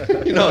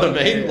 You know what I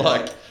mean?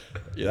 Like,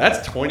 yeah,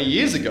 that's 20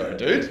 years ago,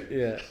 dude.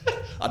 Yeah.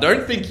 I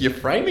don't think you're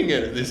framing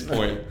it at this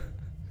point.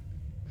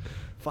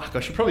 Fuck, I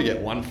should probably get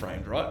one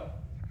framed, right?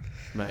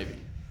 Maybe.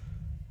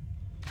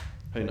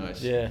 Who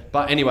knows? Yeah.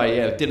 But anyway,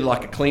 yeah, did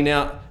like a clean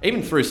out.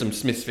 Even threw some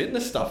Smith's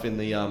Fitness stuff in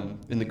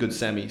the good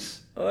Sammys.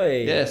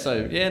 Oi. Yeah,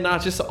 so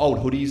just the old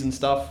hoodies and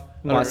stuff.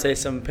 Might see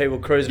some people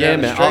cruising Yeah,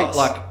 around man. the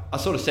streets. I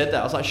sort of said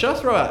that. I was like, should I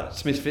throw out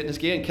Smith's Fitness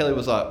gear? And Kelly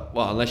was like,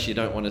 well, unless you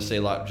don't want to see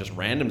like just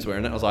randoms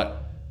wearing it. I was like,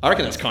 I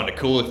reckon that's kind of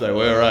cool if they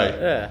were, eh?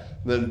 Yeah.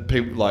 Then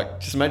people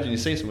like, just imagine you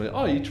see someone,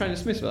 oh, you train at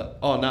Smith's? Like,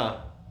 oh, nah.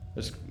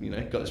 Just,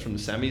 got this from the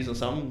Sammys or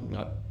something.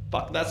 Like,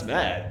 fuck, that's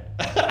mad.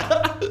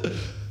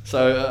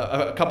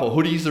 So a couple of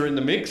hoodies are in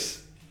the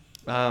mix.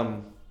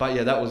 But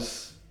yeah, that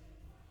was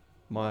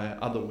my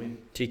other win.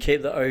 Do you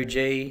keep the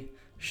OG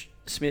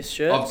Smith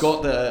shirts? I've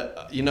got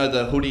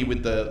the hoodie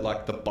with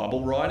the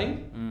bubble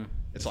writing.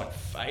 It's like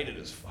faded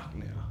as fuck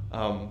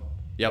now.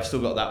 Yeah, I've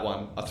still got that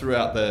one. I threw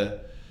out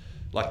the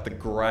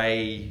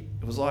grey.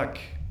 It was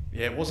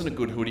it wasn't a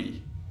good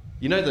hoodie.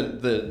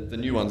 The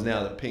new ones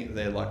now, the pink,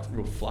 they're like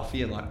real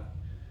fluffy and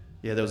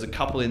there was a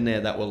couple in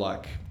there that were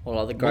like,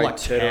 well, like the more grey like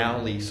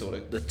towel-y sort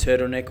of. The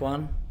turtleneck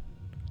one?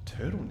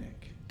 Turtleneck?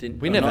 Didn't,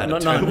 we never had a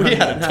turtleneck. No, we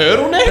had a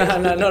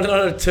turtleneck? No,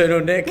 not a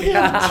turtleneck.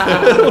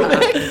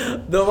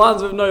 Turtleneck? The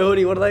ones with no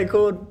hoodie, what are they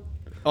called?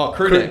 Oh,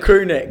 crew neck.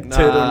 Crew neck,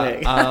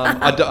 turtleneck.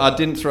 I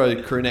didn't throw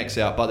crew necks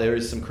out, but there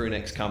is some crew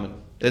necks coming.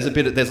 There's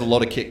a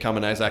lot of kit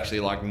coming. There's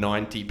actually like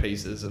 90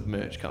 pieces of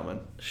merch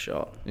coming.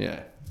 Shot.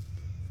 Yeah.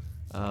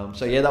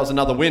 So yeah, that was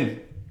another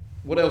win.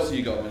 What else have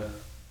you got, man?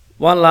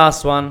 One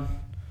last one.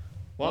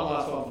 One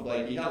last one for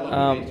Blayke. How long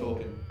have you been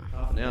talking?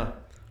 Half an hour.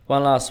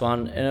 One last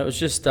one, and it was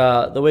just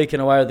the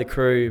weekend away with the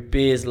crew,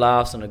 beers,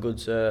 laughs, and a good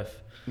surf.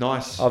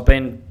 Nice. I've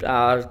been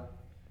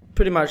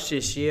pretty much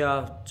this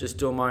year just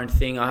doing my own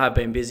thing. I have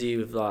been busy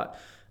with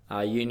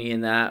uni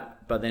and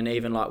that, but then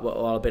even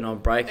while I've been on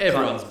break.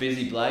 Everyone's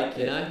busy, Blayke,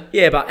 you know?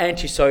 Yeah, but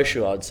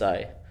antisocial, I'd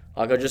say.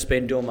 I've just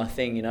been doing my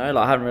thing,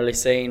 I haven't really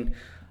seen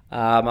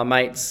my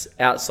mates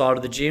outside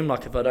of the gym.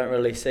 If I don't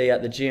really see you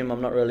at the gym, I'm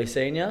not really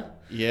seeing you.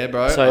 Yeah,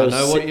 bro. So I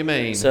know what you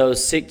mean. So it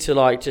was sick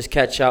to just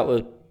catch up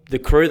with the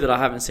crew that I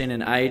haven't seen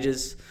in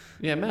ages.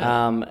 Yeah,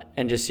 man.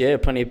 And just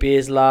plenty of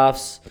beers,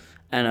 laughs,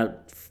 and a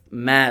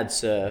mad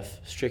surf.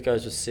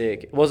 Stricos was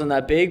sick. It wasn't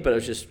that big, but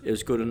it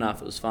was good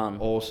enough. It was fun.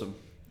 Awesome.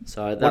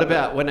 So what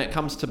about when it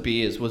comes to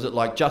beers? Was it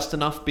just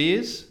enough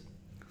beers,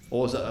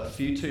 or was it a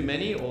few too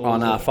many? Or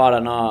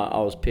Friday night I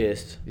was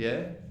pissed.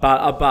 Yeah.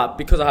 But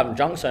because I haven't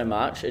drunk so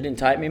much, it didn't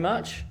take me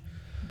much.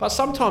 But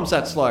sometimes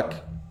that's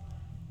But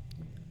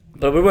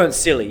we weren't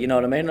silly, you know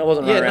what I mean? It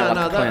wasn't running around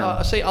like a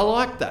clown. See, I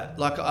like that.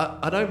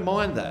 I don't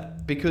mind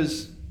that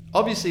because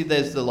obviously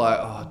there's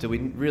the do we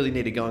really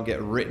need to go and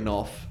get written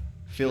off,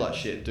 feel like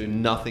shit, do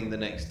nothing the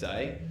next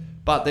day?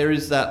 But there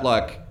is that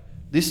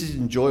this is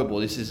enjoyable.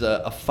 This is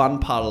a fun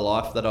part of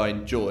life that I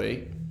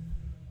enjoy.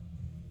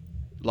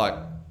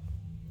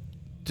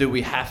 Do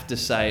we have to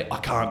say, I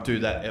can't do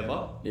that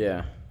ever?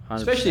 Yeah. 100%.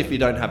 Especially if you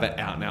don't have an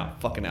out and out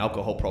fucking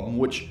alcohol problem,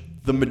 which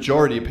the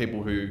majority of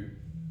people who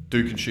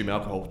do consume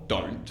alcohol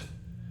don't.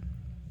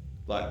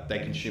 They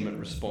consume it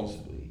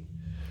responsibly.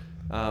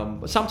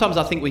 But sometimes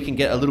I think we can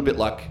get a little bit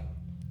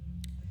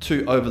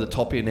too over the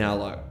top in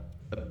our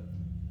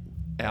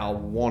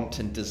want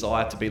and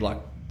desire to be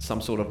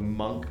some sort of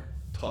monk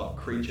type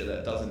creature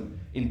that doesn't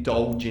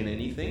indulge in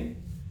anything.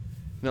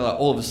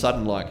 All of a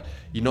sudden,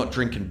 you're not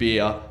drinking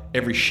beer.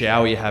 Every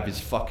shower you have is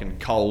fucking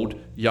cold.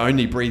 You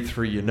only breathe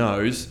through your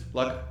nose.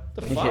 The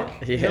fuck?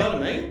 Yeah. You know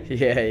what I mean?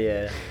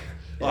 Yeah.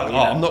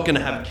 I'm not going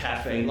to have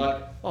caffeine.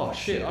 Oh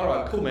shit, all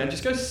right, cool, man.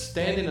 Just go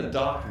stand in a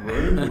dark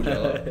room. Would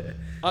you?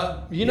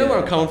 You know where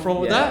I'm coming from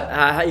with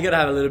that? You got to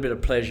have a little bit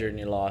of pleasure in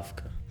your life.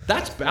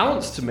 That's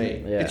balance to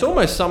me. Yeah. It's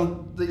almost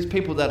these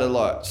people that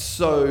are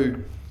so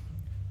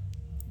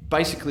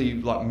basically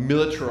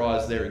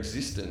militarize their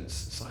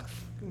existence. It's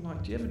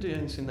do you ever do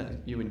anything that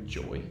you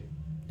enjoy?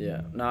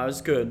 Yeah, no,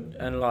 it's good.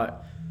 And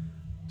what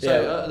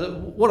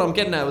I'm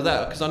getting at with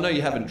that, because I know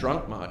you haven't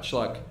drunk much,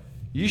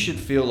 you should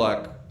feel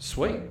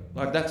sweet.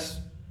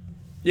 That's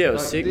it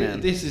was sick,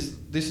 man. This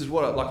is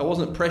what I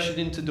wasn't pressured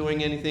into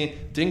doing anything.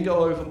 Didn't go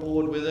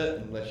overboard with it,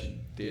 unless you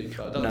did.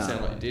 But it doesn't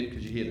sound like you did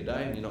because you're here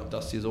today and you're not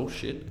dusty as all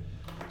shit.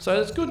 So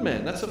that's good,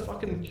 man. That's a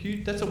fucking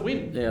huge. That's a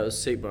win. Yeah, it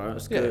was sick, bro. It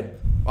was good.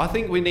 I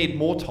think we need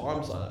more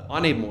times like that. I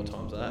need more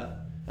times like that,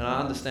 and I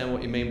understand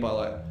what you mean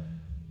by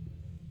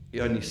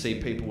you only see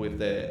people if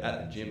they're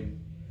at the gym.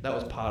 That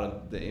was part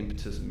of the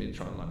impetus of me to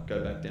try and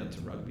go back down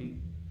to rugby.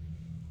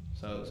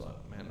 So it was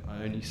man,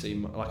 I only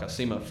see I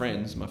see my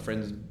friends. My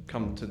friends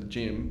come to the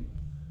gym,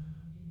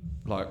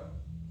 but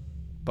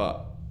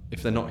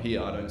if they're not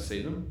here, I don't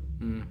see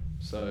them.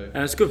 So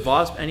and it's good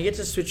vibes, and you get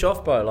to switch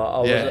off, bro.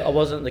 I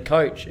wasn't the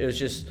coach. It was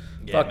just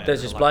man,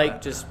 there's just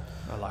Blayke.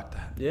 I like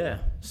that. Yeah,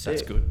 sick.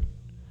 That's good.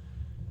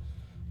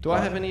 Do I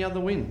have any other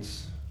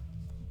wins?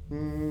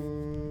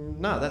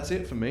 No, that's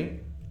it for me.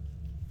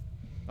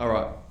 All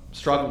right,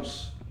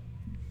 struggles.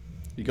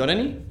 You got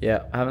any?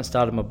 Yeah, I haven't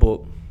started my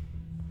book.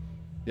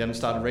 You haven't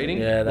started reading?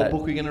 Yeah. What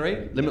book are you going to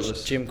read?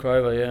 Limitless. Jim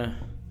Crover, yeah.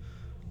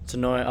 It's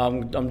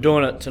annoying. I'm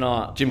doing it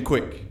tonight. Jim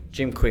Quick.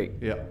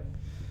 Yeah.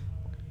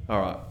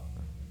 All right.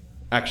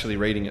 Actually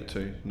reading it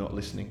too, not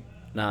listening.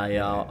 Nah,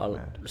 yeah, I'll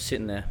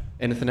sitting there.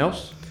 Anything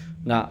else?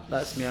 Nah,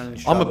 that's my only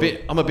struggle.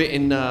 I'm a bit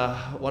in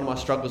one of my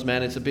struggles,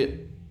 man. It's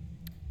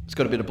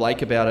got a bit of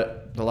Blayke about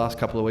it. The last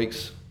couple of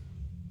weeks,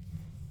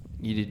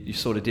 you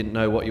sort of didn't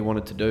know what you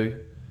wanted to do.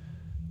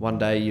 One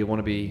day you want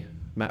to be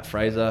Matt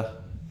Fraser.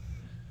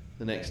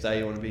 The next day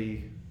you want to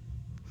be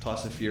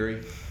Tyson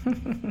Fury.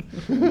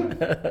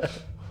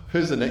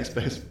 Who's the next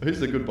best? Who's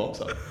the good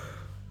boxer?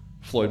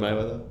 Floyd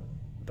Mayweather.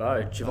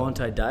 Bro,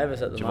 Javante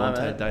Davis at the moment.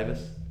 Javante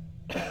Davis.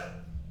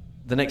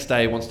 The next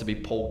day he wants to be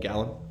Paul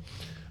Gallen.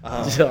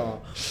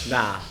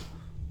 Nah.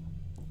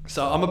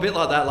 So I'm a bit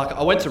like that. Like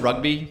I went to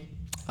rugby.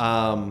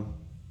 I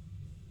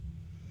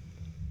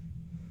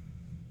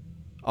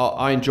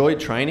enjoyed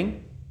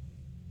training.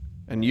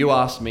 And you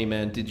asked me,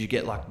 man, did you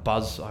get like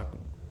buzz like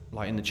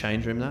in the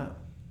change room? That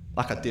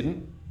like I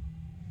didn't.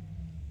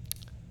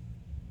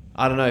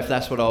 I don't know if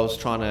that's what I was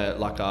trying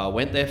to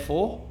went there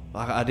for.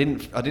 Like I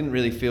didn't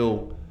really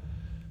feel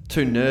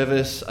too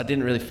nervous. I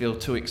didn't really feel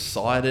too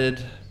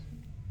excited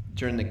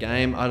during the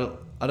game. I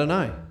don't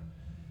know.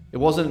 It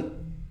wasn't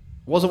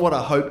what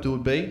I hoped it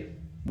would be.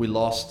 We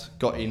lost,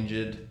 got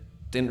injured,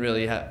 didn't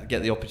really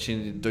get the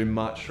opportunity to do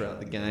much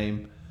throughout the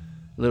game.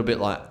 A little bit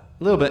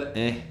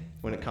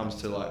when it comes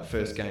to like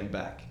first game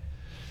back.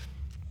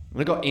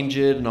 And I got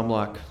injured and I'm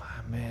like,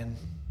 oh, man,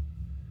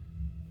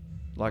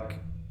 like,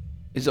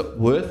 is it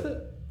worth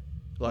it?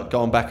 Like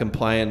going back and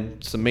playing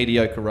some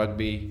mediocre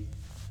rugby,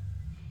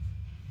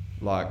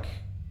 like,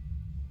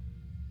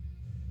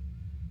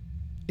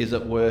 is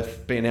it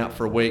worth being out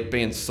for a week,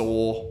 being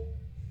sore?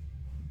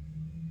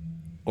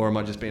 Or am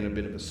I just being a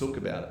bit of a sook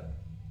about it?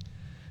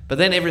 But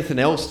then everything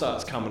else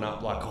starts coming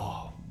up like,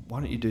 oh, why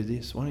don't you do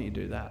this? Why don't you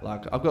do that?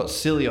 Like, I've got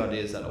silly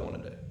ideas that I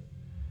want to do.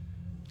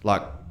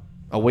 Like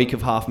a week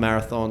of half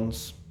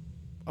marathons.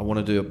 I want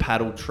to do a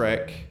paddle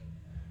trek.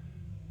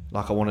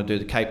 Like I want to do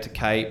the Cape to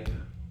Cape.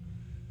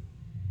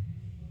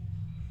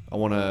 I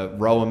want to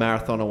row a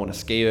marathon. I want to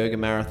ski erg a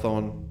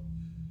marathon.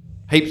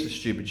 Heaps of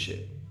stupid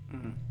shit.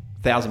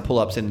 1,000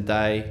 pull-ups in a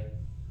day.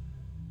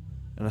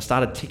 And I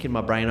started ticking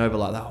my brain over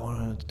like that. I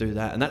wanted to do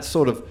that. And that's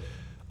sort of,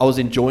 I was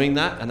enjoying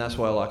that. And that's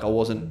why like I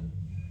wasn't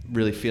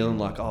really feeling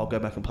like, oh, I'll go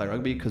back and play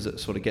rugby because it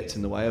sort of gets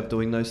in the way of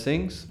doing those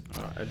things.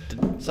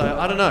 So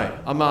I don't know.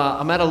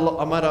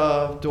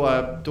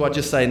 Do I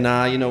just say,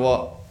 nah, you know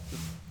what?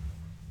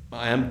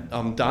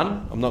 I'm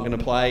done. I'm not going to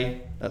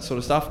play that sort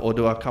of stuff. Or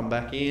do I come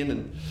back in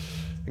and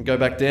go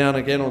back down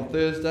again on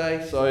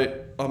Thursday?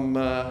 So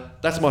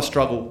that's my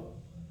struggle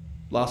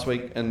last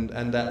week and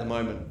at the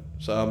moment.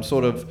 So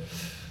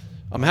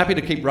I'm happy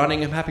to keep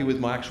running. I'm happy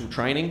with my actual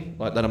training,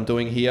 like that I'm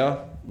doing here,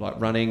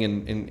 like running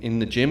and in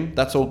the gym.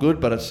 That's all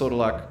good, but it's sort of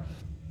like,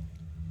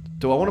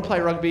 do I want to play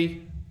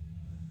rugby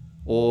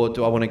or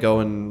do I want to go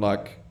and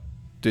like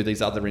do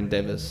these other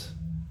endeavours?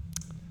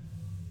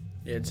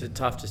 Yeah, it's a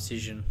tough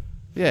decision.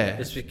 Yeah.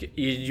 It's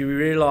you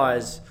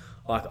realise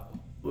like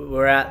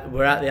we're at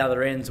the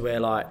other ends where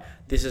like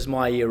this is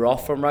my year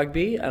off from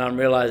rugby and I'm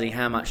realising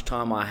how much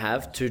time I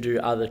have to do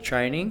other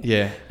training.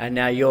 Yeah. And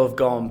now you've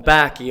gone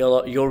back,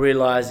 you're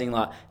realising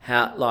like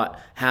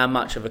how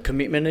much of a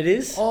commitment it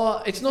is.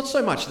 Oh, it's not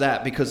so much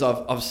that because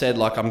I've said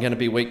like I'm going to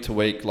be week to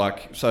week,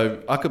 like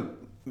so I could.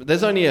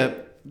 There's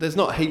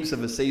not heaps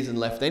of a season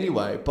left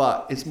anyway,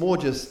 but it's more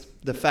just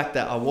the fact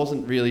that I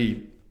wasn't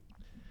really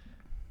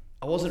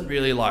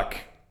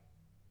like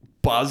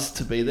buzzed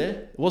to be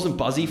there. It wasn't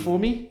buzzy for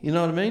me, you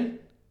know what I mean?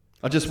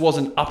 I just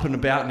wasn't up and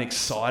about and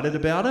excited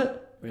about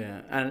it.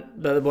 Yeah,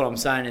 but what I'm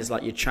saying is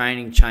like your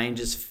training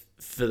changes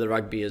for the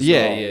rugby as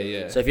well.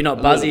 Yeah. So if you're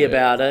not buzzy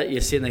about it, you're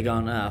sitting there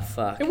going,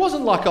 fuck. It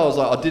wasn't like I was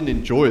like, I didn't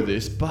enjoy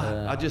this, but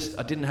I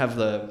didn't have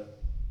the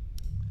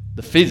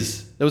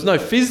fizz. There was no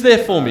fizz there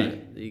for me.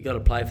 You got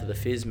to play for the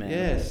fizz, man.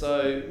 Yeah,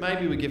 so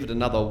maybe we give it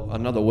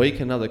another week,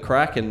 another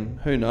crack, and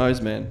who knows,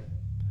 man.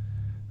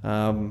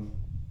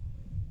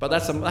 But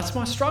that's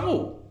my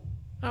struggle.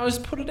 I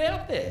just put it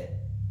out there.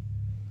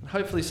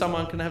 Hopefully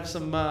someone can have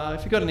some,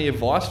 if you got any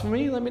advice for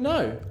me, let me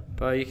know.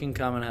 Bro, you can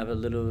come and have a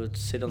little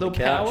sit on the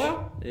little couch.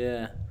 Power?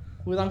 Yeah.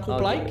 With Uncle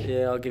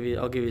Blayke?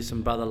 I'll give you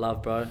some brother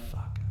love, bro.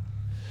 Fuck.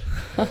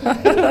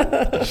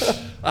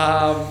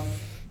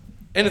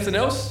 Anything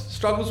else,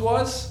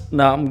 struggles-wise?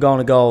 No, I'm going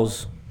to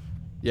goals.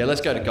 Yeah, let's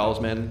go to goals,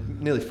 man.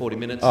 Nearly 40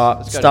 minutes. All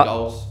right, let's go to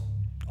goals.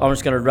 I'm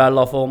just going to rattle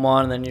off all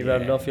mine and then you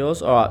rattle off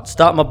yours. All right,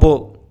 start my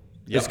book.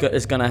 Yep.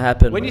 It's going to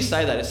happen. When you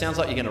say that, it sounds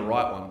like you're going to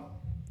write one.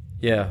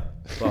 Yeah.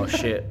 Well,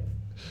 shit.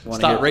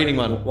 Start reading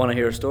one. Want to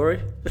hear a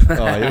story?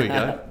 Oh, here we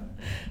go.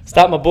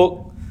 Start my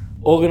book,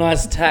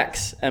 Organised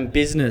Tax and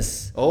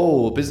Business.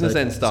 Oh, business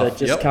and stuff.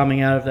 So just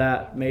coming out of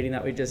that meeting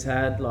that we just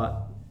had, like,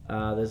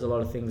 there's a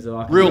lot of things that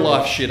I can real do.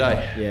 life shit,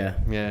 eh? Yeah.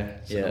 Yeah.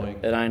 It's annoying.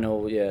 It ain't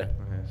all,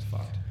 It's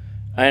fucked.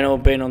 Ain't all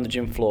been on the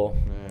gym floor.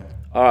 Yeah.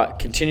 All right,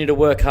 continue to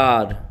work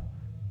hard.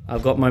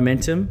 I've got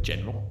momentum.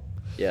 General.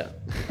 Yeah.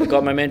 I've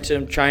got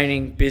momentum,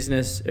 training,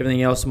 business,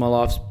 everything else in my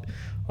life.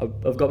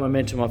 I've got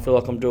momentum. I feel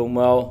like I'm doing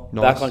well.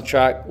 Nice. Back on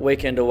track.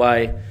 Weekend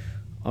away.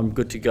 I'm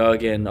good to go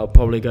again. I'll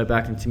probably go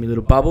back into my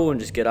little bubble and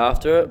just get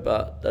after it,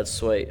 but that's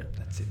sweet.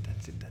 That's it.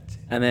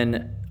 And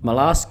then my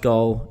last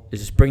goal is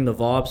just bring the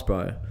vibes,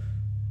 bro.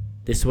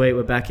 This week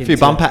we're back A into... few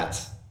bum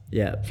pats.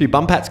 Yeah. A few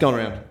bum pats going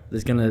around.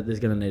 There's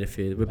gonna need a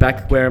few. We're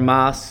back wearing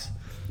masks.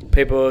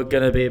 People are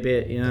gonna be a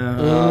bit,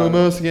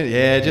 Mask again.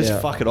 Yeah,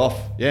 just fuck it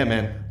off. Yeah,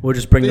 man. We'll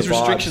just bring These the vibes.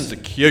 restrictions are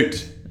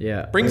cute.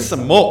 Yeah. Bring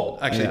some more.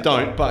 Actually,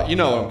 don't, but you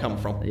know where I'm coming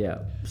from. Yeah.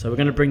 So we're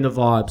gonna bring the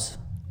vibes.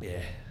 Yeah.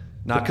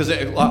 No, because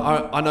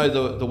I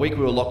know the week we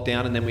were locked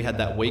down and then we had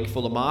that week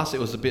full of masks, it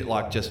was a bit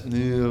like just,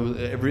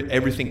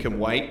 everything can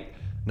wait.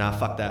 Nah,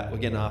 fuck that. We're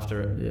getting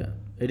after it. Yeah.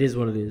 It is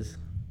what it is.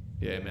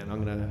 Yeah, man.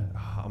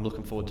 I'm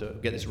looking forward to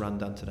get this run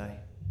done today.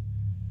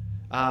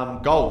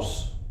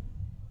 Goals.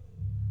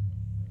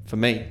 For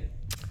me.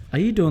 Are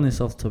you doing this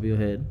off the top of your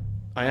head?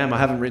 I am. I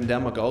haven't written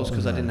down my goals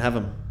because I didn't have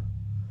them.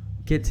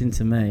 Gets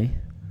into me.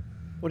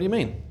 What do you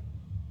mean?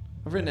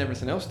 I've written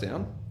everything else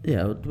down.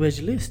 Yeah,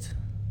 where's your list?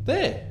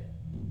 There.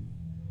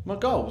 My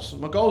goals.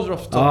 My goals are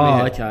off the top of my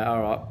head. Okay,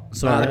 all right.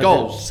 Sorry, The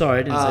goals. Sorry,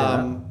 I didn't see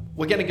that.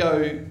 We're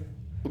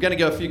gonna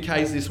go a few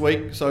Ks this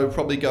week, so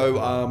probably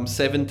go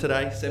 7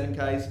 today, 7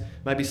 Ks,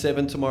 maybe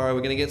 7 tomorrow.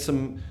 We're gonna get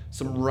some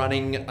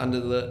running in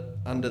the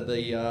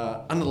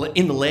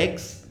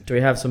legs. Do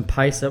we have some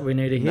pace that we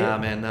need to hit? Nah,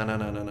 man, no.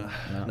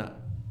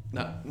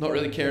 Not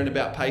really caring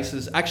about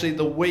paces. Actually,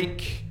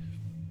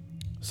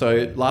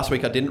 so last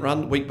week I didn't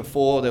run. The week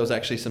before there was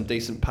actually some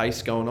decent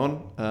pace going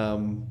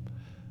on,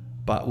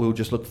 but we'll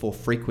just look for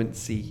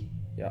frequency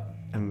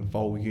and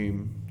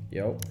volume.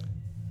 Yep.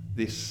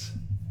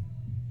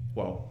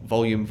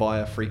 Volume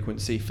via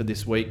frequency for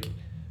this week.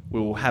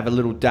 We'll have a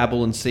little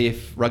dabble and see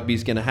if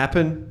rugby's going to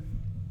happen,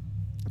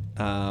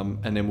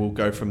 and then we'll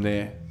go from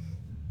there.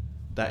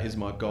 That is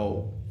my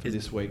goal for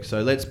this week.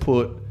 So let's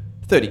put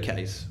 30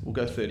 Ks. We'll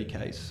go 30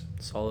 Ks.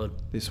 Solid.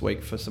 This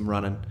week for some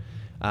running.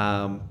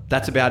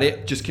 That's about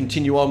it. Just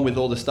continue on with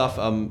all the stuff.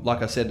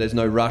 Like I said, there's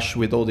no rush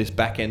with all this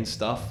back end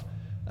stuff.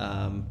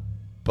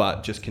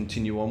 But just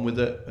continue on with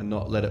it and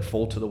not let it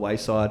fall to the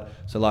wayside.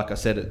 So like I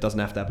said, it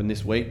doesn't have to happen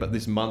this week, but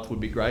this month would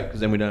be great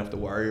because then we don't have to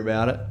worry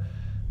about it.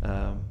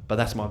 But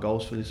that's my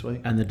goals for this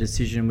week. And the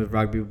decision with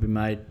rugby will be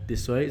made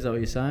this week, is that what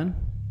you're saying?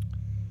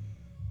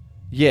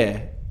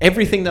 Yeah.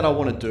 Everything that I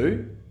want to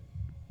do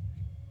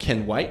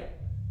can wait.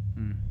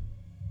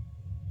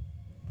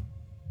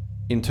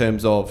 In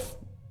terms of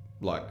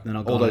like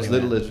all those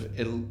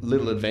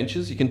little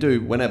adventures you can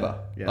do whenever.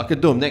 Yeah. I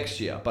could do them next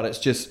year, but it's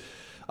just,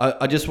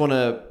 I just want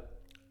to,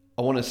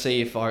 I want to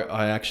see if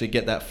I actually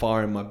get that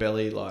fire in my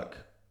belly, like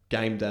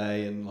game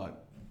day and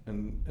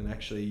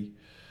actually,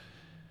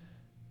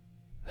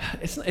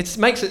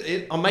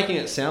 I'm making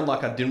it sound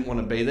like I didn't want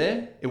to be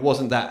there. It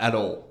wasn't that at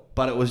all.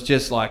 But it was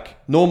just like,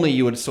 normally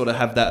you would sort of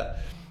have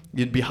that,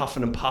 you'd be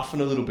huffing and puffing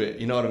a little bit,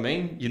 you know what I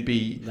mean? You'd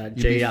be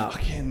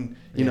fucking,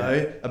 you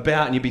know,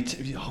 about, and you'd be,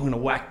 I'm going to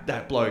whack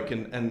that bloke.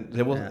 And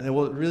there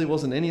really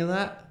wasn't any of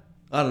that.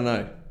 I don't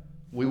know.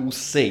 We will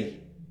see.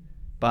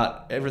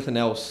 But everything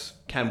else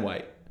can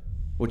wait,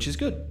 which is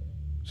good.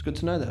 It's good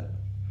to know that.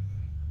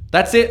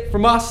 That's it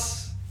from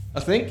us, I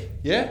think.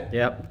 Yeah?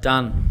 Yep,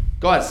 done.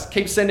 Guys,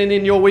 keep sending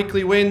in your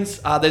weekly wins.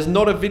 There's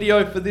not a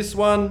video for this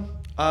one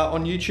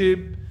on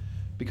YouTube,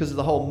 because of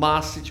the whole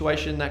mask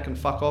situation. That can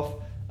fuck off.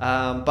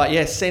 But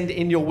yeah, send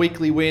in your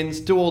weekly wins.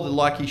 Do all the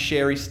likey,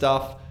 sharey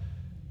stuff.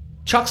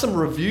 Chuck some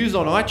reviews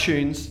on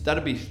iTunes.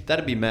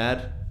 That'd be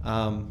mad.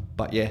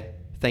 But yeah,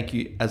 thank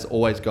you as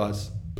always, guys.